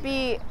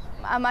be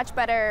a much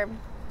better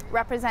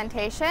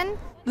representation.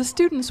 The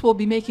students will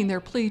be making their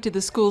plea to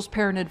the school's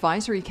Parent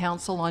Advisory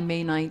Council on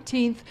May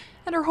 19th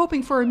and are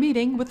hoping for a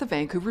meeting with the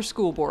Vancouver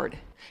School Board.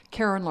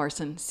 Karen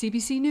Larson,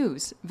 CBC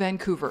News,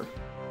 Vancouver.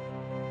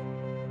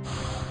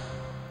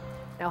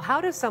 Now, how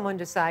does someone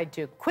decide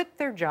to quit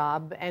their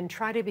job and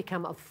try to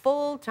become a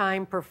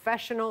full-time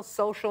professional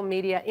social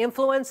media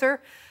influencer?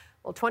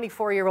 Well,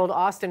 24-year-old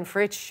Austin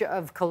Fritsch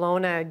of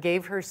Kelowna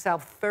gave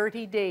herself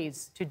 30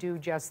 days to do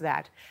just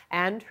that.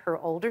 And her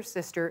older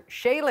sister,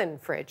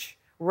 Shaylin Fritsch,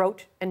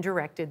 wrote and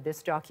directed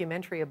this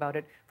documentary about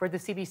it for the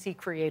CBC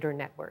Creator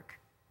Network.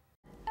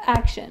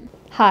 Action.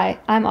 Hi,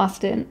 I'm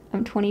Austin.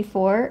 I'm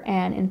 24,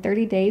 and in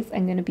 30 days,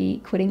 I'm going to be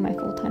quitting my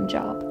full-time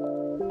job.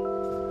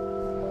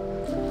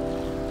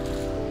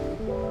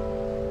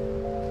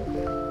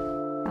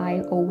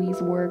 I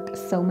always worked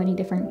so many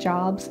different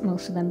jobs,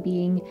 most of them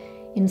being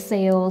in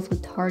sales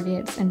with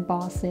targets and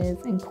bosses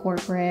and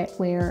corporate,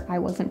 where I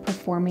wasn't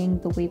performing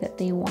the way that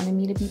they wanted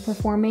me to be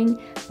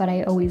performing, but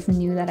I always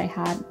knew that I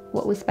had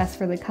what was best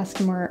for the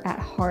customer at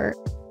heart.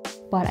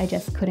 But I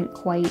just couldn't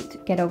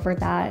quite get over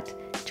that,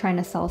 trying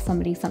to sell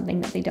somebody something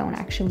that they don't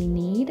actually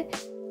need.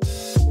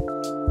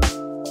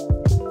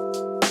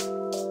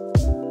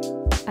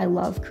 I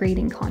love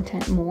creating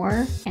content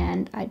more,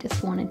 and I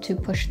just wanted to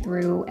push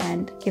through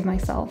and give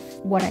myself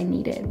what I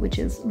needed, which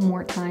is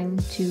more time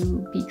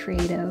to be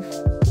creative.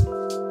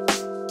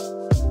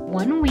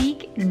 1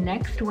 week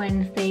next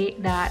Wednesday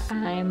that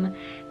I'm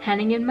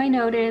handing in my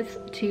notice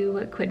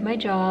to quit my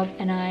job,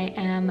 and I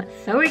am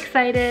so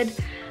excited.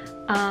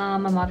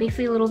 I'm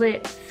obviously a little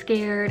bit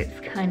scared. It's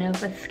kind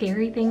of a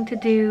scary thing to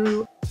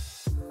do.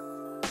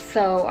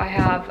 So I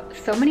have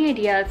so many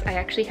ideas. I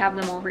actually have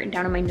them all written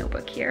down in my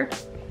notebook here.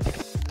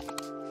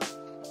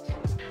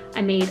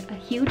 I made a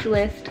huge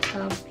list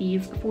of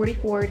these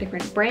 44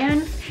 different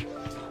brands.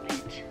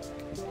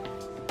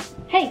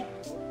 Hey!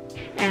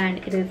 And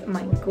it is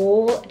my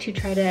goal to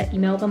try to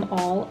email them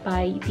all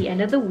by the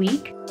end of the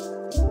week.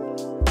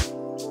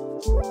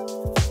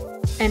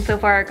 And so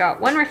far I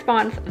got one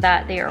response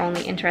that they are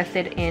only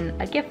interested in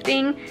a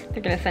gifting.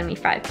 They're gonna send me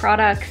 5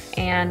 products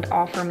and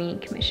offer me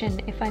commission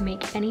if I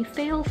make any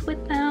sales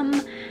with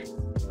them.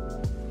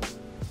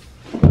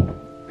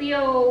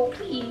 Leo,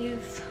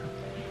 please.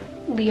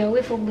 Leo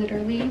is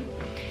literally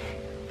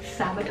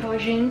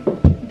sabotaging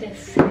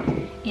this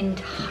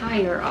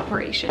entire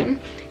operation.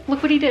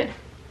 Look what he did.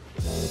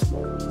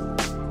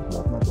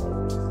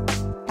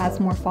 As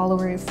more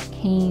followers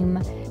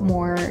came,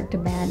 more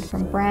demand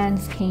from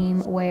brands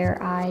came, where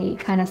I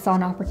kind of saw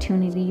an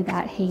opportunity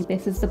that, hey,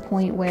 this is the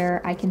point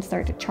where I can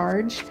start to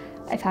charge.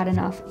 I've had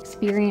enough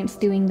experience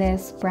doing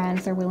this.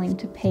 Brands are willing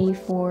to pay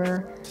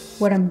for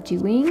what I'm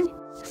doing.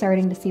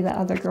 Starting to see that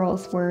other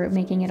girls were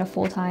making it a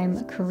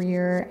full-time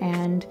career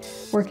and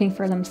working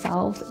for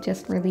themselves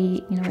just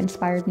really,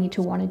 inspired me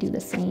to want to do the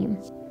same.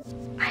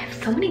 I have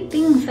so many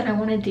things that I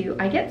want to do.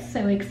 I get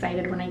so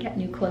excited when I get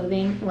new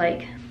clothing.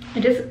 Like,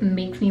 it just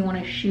makes me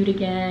want to shoot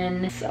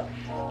again. So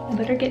I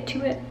better get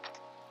to it.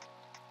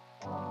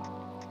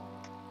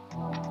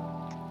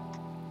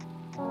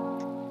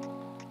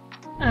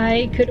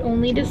 I could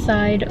only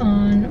decide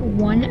on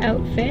one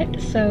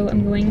outfit, so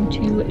I'm going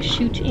to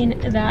shoot in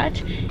that.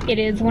 It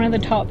is one of the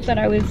tops that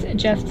I was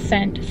just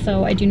sent,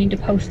 so I do need to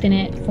post in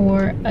it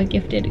for a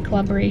gifted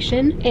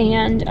collaboration.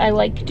 And I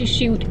like to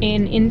shoot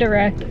in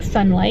indirect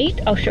sunlight.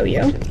 I'll show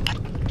you.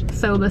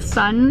 So the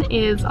sun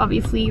is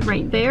obviously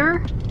right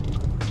there,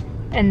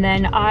 and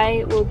then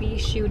I will be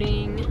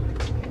shooting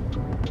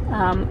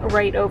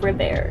right over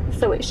there.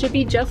 So it should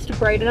be just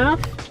bright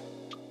enough.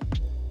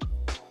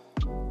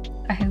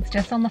 I was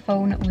just on the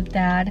phone with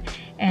Dad,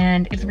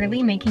 and it's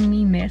really making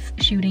me miss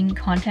shooting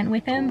content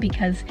with him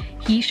because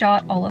he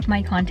shot all of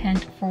my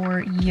content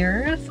for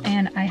years,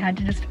 and I had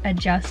to just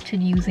adjust to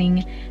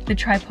using the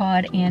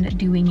tripod and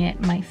doing it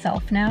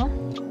myself now.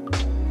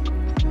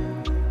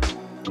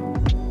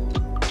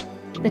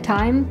 The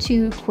time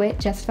to quit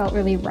just felt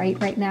really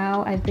right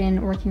now. I've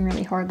been working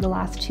really hard the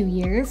last 2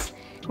 years.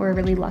 We're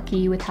really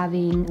lucky with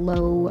having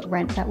low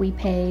rent that we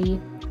pay.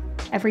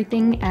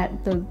 Everything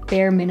at the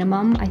bare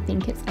minimum I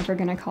think it's ever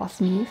going to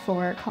cost me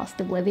for cost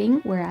of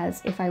living,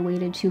 whereas if I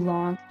waited too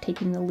long,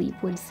 taking the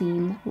leap would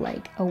seem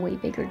like a way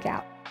bigger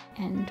gap,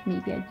 and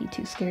maybe I'd be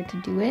too scared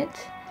to do it.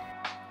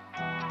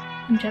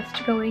 I'm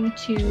just going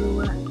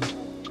to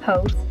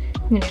pose.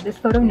 I'm going to do this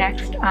photo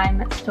next.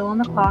 I'm still on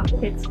the clock.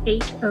 It's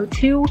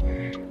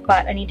 8:02,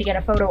 but I need to get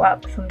a photo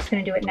up, so I'm just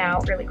going to do it now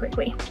really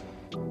quickly.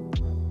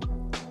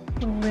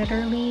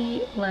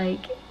 Literally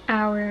like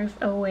hours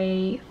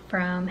away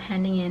from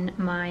handing in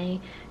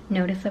my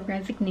notice of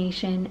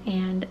resignation,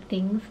 and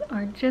things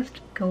are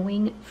just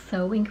going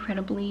so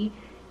incredibly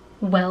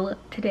well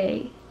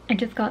today. I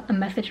just got a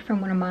message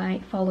from one of my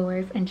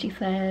followers and she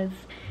says,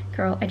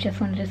 "Girl, I just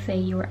wanted to say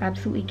you are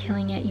absolutely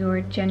killing it. You are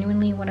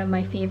genuinely one of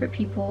my favorite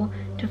people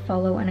to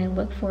follow, and I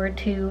look forward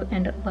to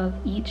and love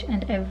each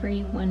and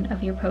every one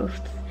of your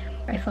posts.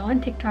 I saw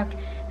on TikTok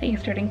that you're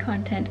starting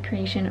content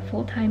creation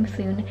full-time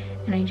soon,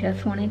 and I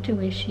just wanted to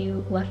wish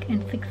you luck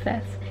and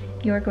success.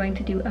 You are going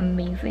to do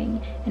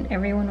amazing, and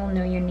everyone will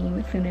know your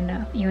name soon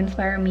enough. You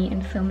inspire me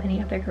and so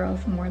many other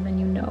girls more than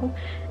you know."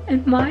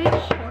 And my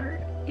heart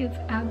is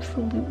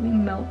absolutely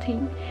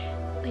melting.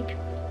 Like,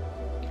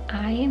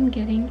 I am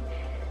getting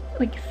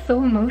like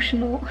so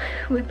emotional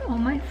with all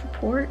my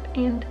support,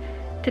 and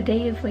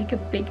today is like a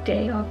big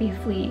day.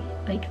 Obviously,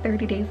 like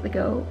 30 days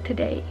ago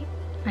today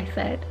I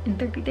said in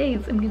 30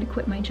 days I'm gonna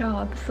quit my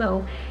job.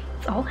 So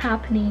it's all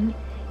happening,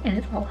 and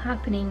it's all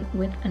happening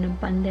with an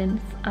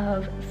abundance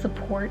of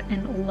support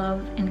and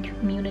love and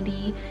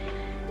community.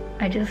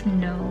 I just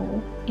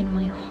know in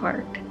my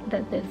heart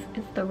that this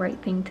is the right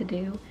thing to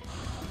do.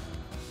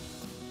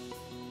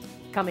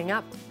 Coming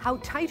up, how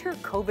tighter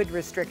COVID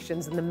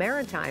restrictions in the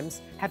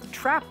Maritimes have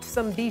trapped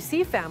some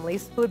BC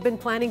families who had been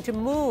planning to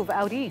move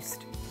out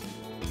east.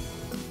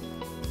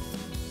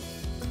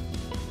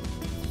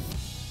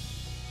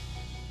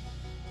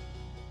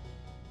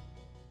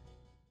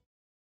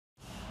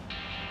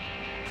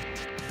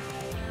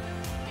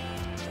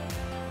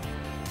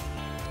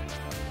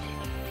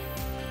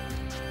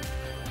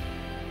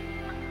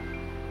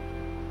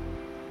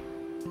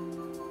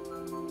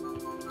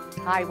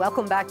 Hi,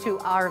 welcome back to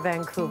Our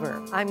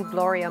Vancouver. I'm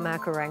Gloria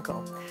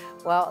Makarenko.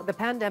 Well, the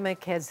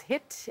pandemic has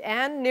hit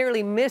and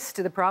nearly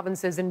missed the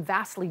provinces in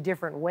vastly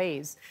different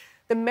ways.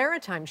 The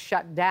Maritimes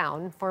shut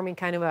down, forming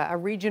kind of a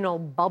regional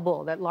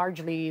bubble that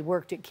largely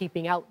worked at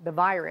keeping out the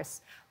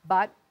virus.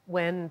 But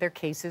when their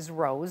cases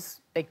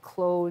rose, they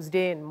closed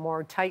in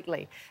more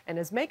tightly. And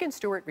as Megan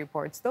Stewart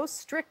reports, those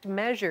strict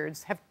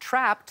measures have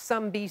trapped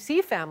some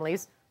BC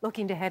families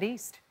looking to head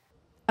east.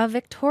 A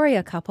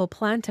Victoria couple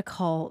planned to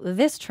call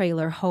this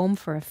trailer home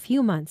for a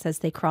few months as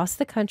they cross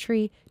the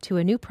country to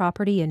a new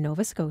property in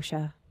Nova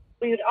Scotia.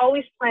 We would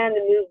always plan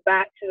to move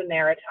back to the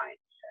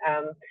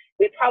Maritimes.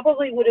 We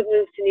probably would have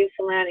moved to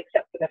Newfoundland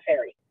except for the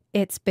ferry.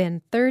 It's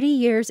been 30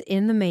 years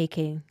in the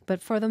making,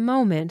 but for the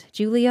moment,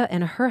 Julia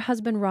and her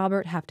husband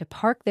Robert have to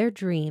park their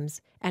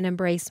dreams and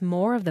embrace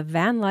more of the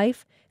van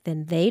life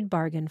than they'd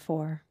bargained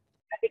for.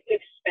 I think we've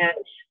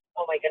spent,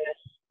 oh my goodness,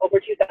 over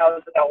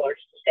 $2,000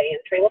 to stay in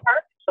trailer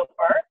park so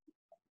far,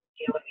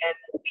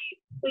 and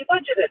we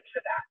budgeted for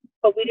that,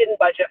 but we didn't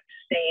budget to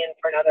stay in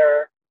for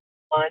another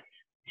month,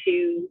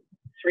 2,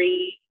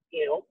 3.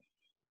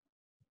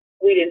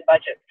 We didn't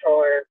budget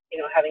for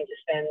having to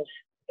spend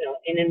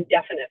an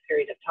indefinite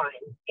period of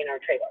time in our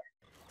trailer.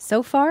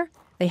 So far,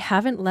 they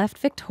haven't left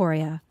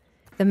Victoria.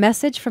 The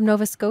message from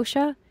Nova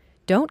Scotia: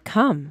 don't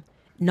come,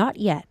 not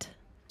yet.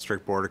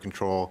 Strict border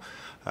control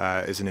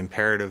is an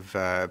imperative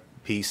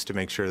piece to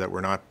make sure that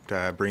we're not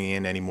bringing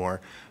in any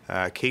more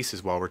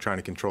cases while we're trying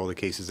to control the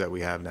cases that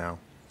we have now.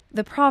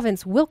 The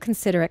province will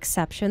consider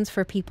exceptions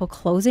for people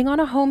closing on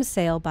a home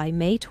sale by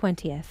May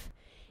 20th.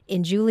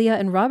 In Julia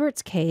and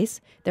Robert's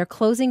case, their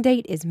closing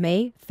date is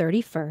May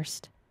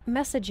 31st.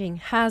 Messaging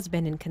has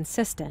been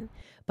inconsistent,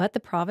 but the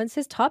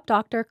province's top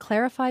doctor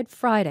clarified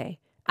Friday,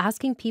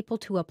 asking people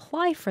to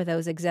apply for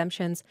those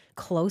exemptions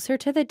closer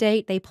to the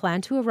date they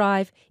plan to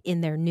arrive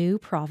in their new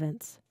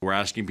province. We're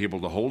asking people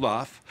to hold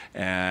off,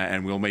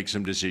 and we'll make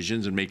some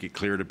decisions and make it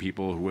clear to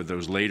people who have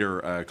those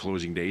later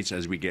closing dates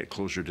as we get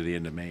closer to the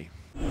end of May.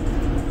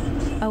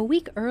 A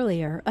week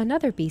earlier,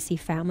 another BC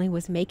family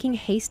was making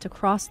haste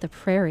across the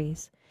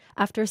prairies.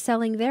 After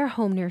selling their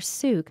home near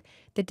Souk,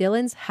 the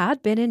Dillons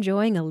had been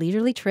enjoying a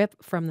leisurely trip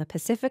from the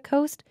Pacific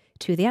coast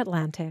to the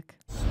Atlantic.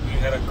 We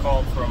had a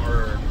call from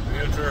her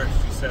realtor.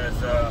 She says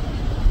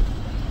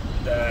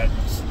that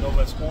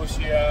Nova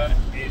Scotia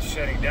is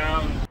shutting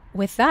down.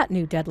 With that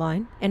new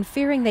deadline, and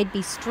fearing they'd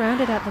be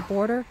stranded at the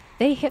border,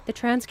 they hit the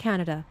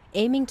Trans-Canada,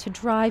 aiming to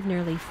drive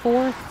nearly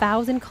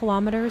 4,000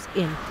 kilometers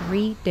in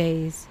 3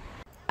 days.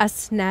 A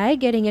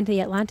snag getting into the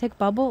Atlantic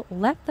bubble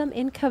left them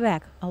in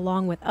Quebec,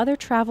 along with other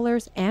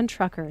travelers and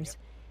truckers.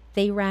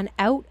 They ran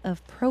out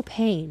of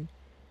propane,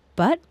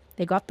 but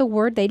they got the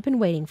word they'd been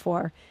waiting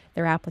for.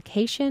 Their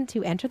application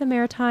to enter the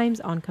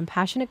Maritimes on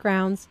compassionate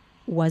grounds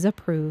was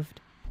approved.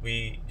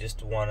 We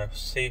just want a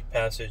safe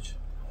passage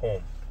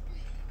home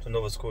to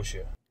Nova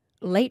Scotia.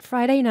 Late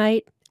Friday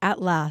night, at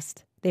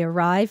last, they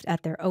arrived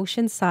at their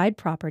oceanside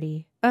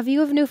property, a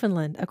view of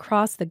Newfoundland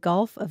across the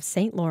Gulf of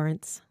St.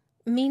 Lawrence.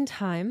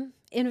 Meantime,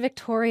 in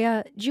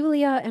Victoria,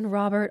 Julia and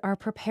Robert are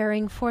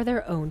preparing for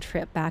their own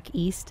trip back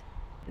east.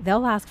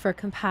 They'll ask for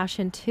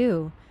compassion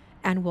too,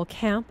 and will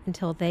camp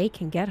until they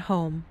can get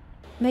home.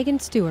 Megan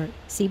Stewart,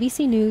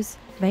 CBC News,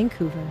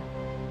 Vancouver.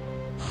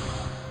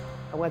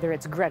 Whether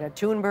it's Greta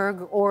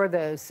Thunberg or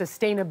the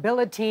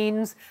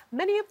sustainability-teens,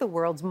 many of the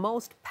world's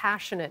most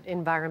passionate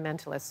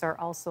environmentalists are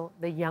also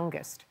the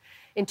youngest.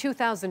 In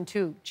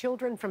 2002,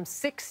 children from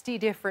 60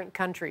 different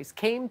countries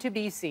came to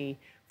BC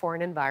for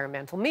an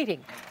environmental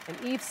meeting, and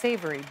Eve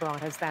Savory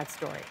brought us that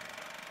story.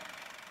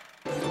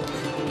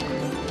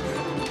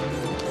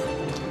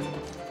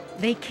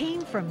 They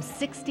came from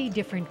 60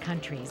 different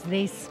countries.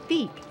 They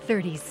speak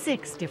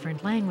 36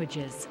 different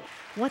languages.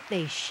 What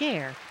they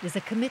share is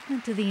a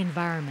commitment to the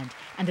environment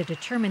and a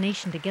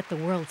determination to get the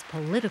world's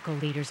political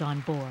leaders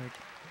on board.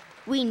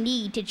 We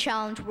need to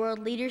challenge world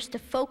leaders to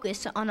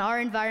focus on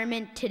our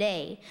environment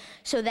today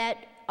so that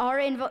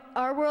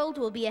our world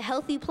will be a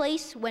healthy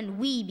place when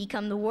we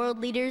become the world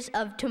leaders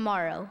of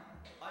tomorrow.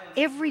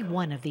 Every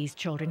one of these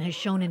children has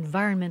shown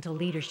environmental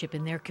leadership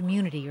in their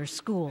community or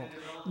school.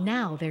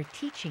 Now they're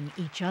teaching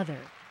each other.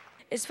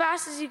 As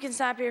fast as you can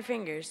snap your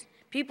fingers,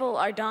 people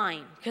are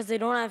dying because they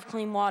don't have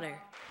clean water.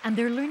 And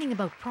they're learning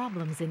about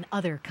problems in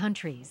other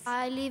countries.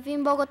 I live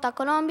in Bogota,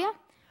 Colombia.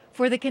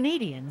 For the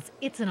Canadians,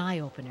 it's an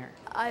eye-opener.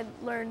 I've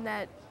learned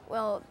that,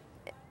 well,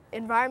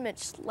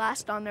 environments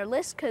last on their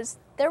list because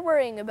they're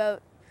worrying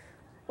about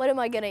what am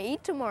I going to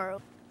eat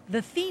tomorrow.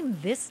 The theme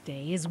this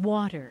day is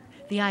water.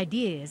 The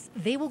idea is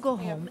they will go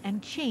home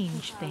and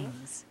change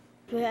things.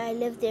 Where I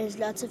live, there's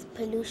lots of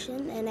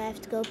pollution, and I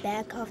have to go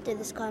back after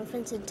this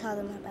conference and tell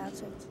them about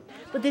it.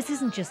 But this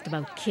isn't just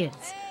about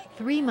kids.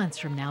 3 months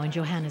from now in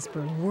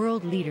Johannesburg,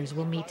 world leaders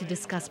will meet to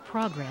discuss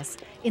progress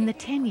in the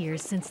 10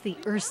 years since the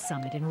Earth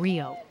Summit in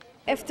Rio.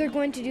 If they're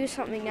going to do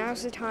something,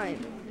 now's the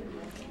time.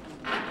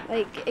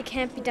 Like, it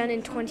can't be done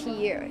in 20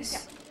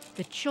 years.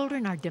 The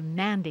children are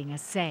demanding a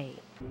say.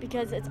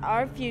 Because it's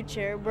our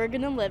future, we're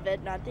going to live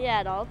it, not the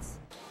adults.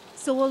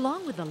 So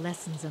along with the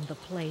lessons and the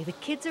play, the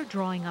kids are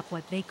drawing up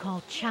what they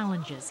call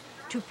challenges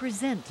to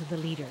present to the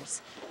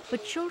leaders.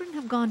 But children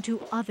have gone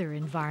to other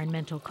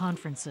environmental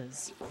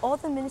conferences. All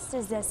the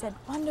ministers there said,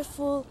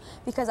 wonderful,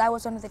 because I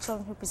was one of the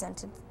children who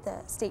presented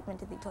the statement,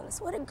 and they told us,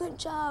 what a good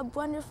job,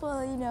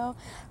 wonderful, you know.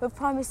 We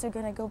promised we're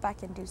going to go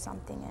back and do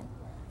something, and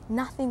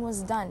nothing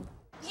was done.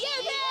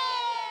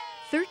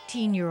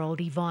 13-year-old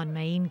Yvonne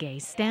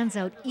Mainge stands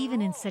out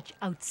even in such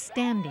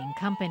outstanding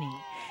company.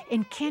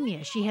 In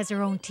Kenya, she has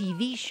her own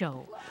TV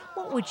show.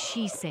 What would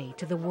she say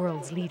to the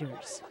world's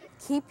leaders?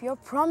 Keep your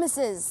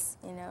promises,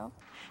 you know.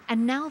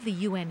 And now the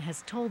UN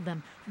has told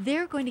them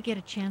they're going to get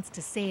a chance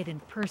to say it in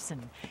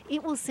person.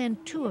 It will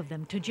send 2 of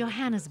them to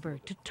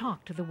Johannesburg to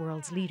talk to the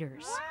world's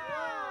leaders.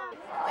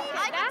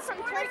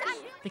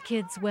 The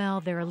kids,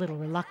 well, they're a little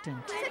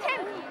reluctant.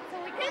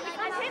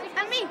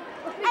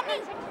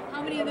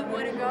 How many of them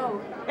want to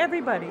go?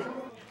 Everybody.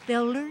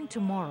 They'll learn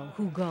tomorrow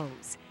who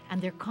goes, and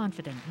they're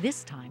confident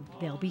this time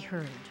they'll be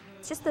heard.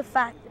 It's just the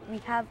fact that we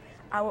have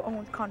our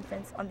own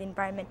conference on the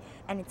environment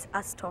and it's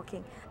us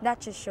talking. That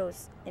just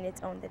shows in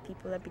its own that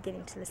people are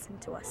beginning to listen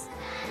to us.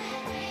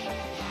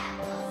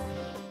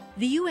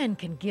 The UN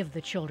can give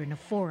the children a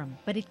forum,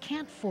 but it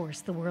can't force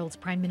the world's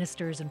prime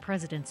ministers and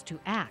presidents to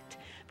act.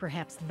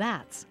 Perhaps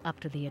that's up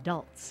to the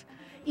adults.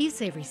 Eve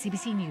Savory,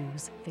 CBC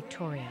News,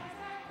 Victoria.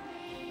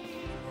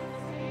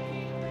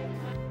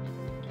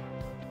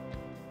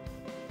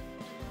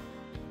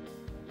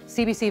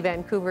 CBC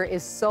Vancouver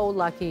is so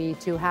lucky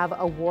to have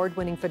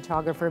award-winning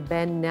photographer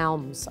Ben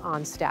Nelms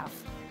on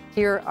staff.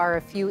 Here are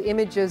a few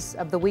images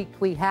of the week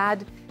we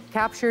had,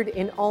 captured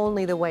in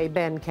only the way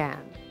Ben can.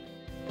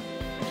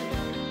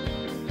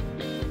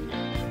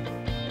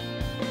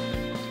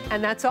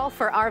 And that's all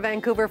for our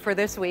Vancouver for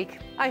this week.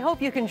 I hope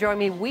you can join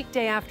me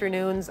weekday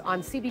afternoons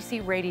on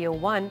CBC Radio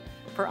 1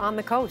 for On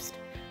the Coast.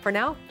 For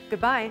now,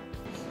 goodbye.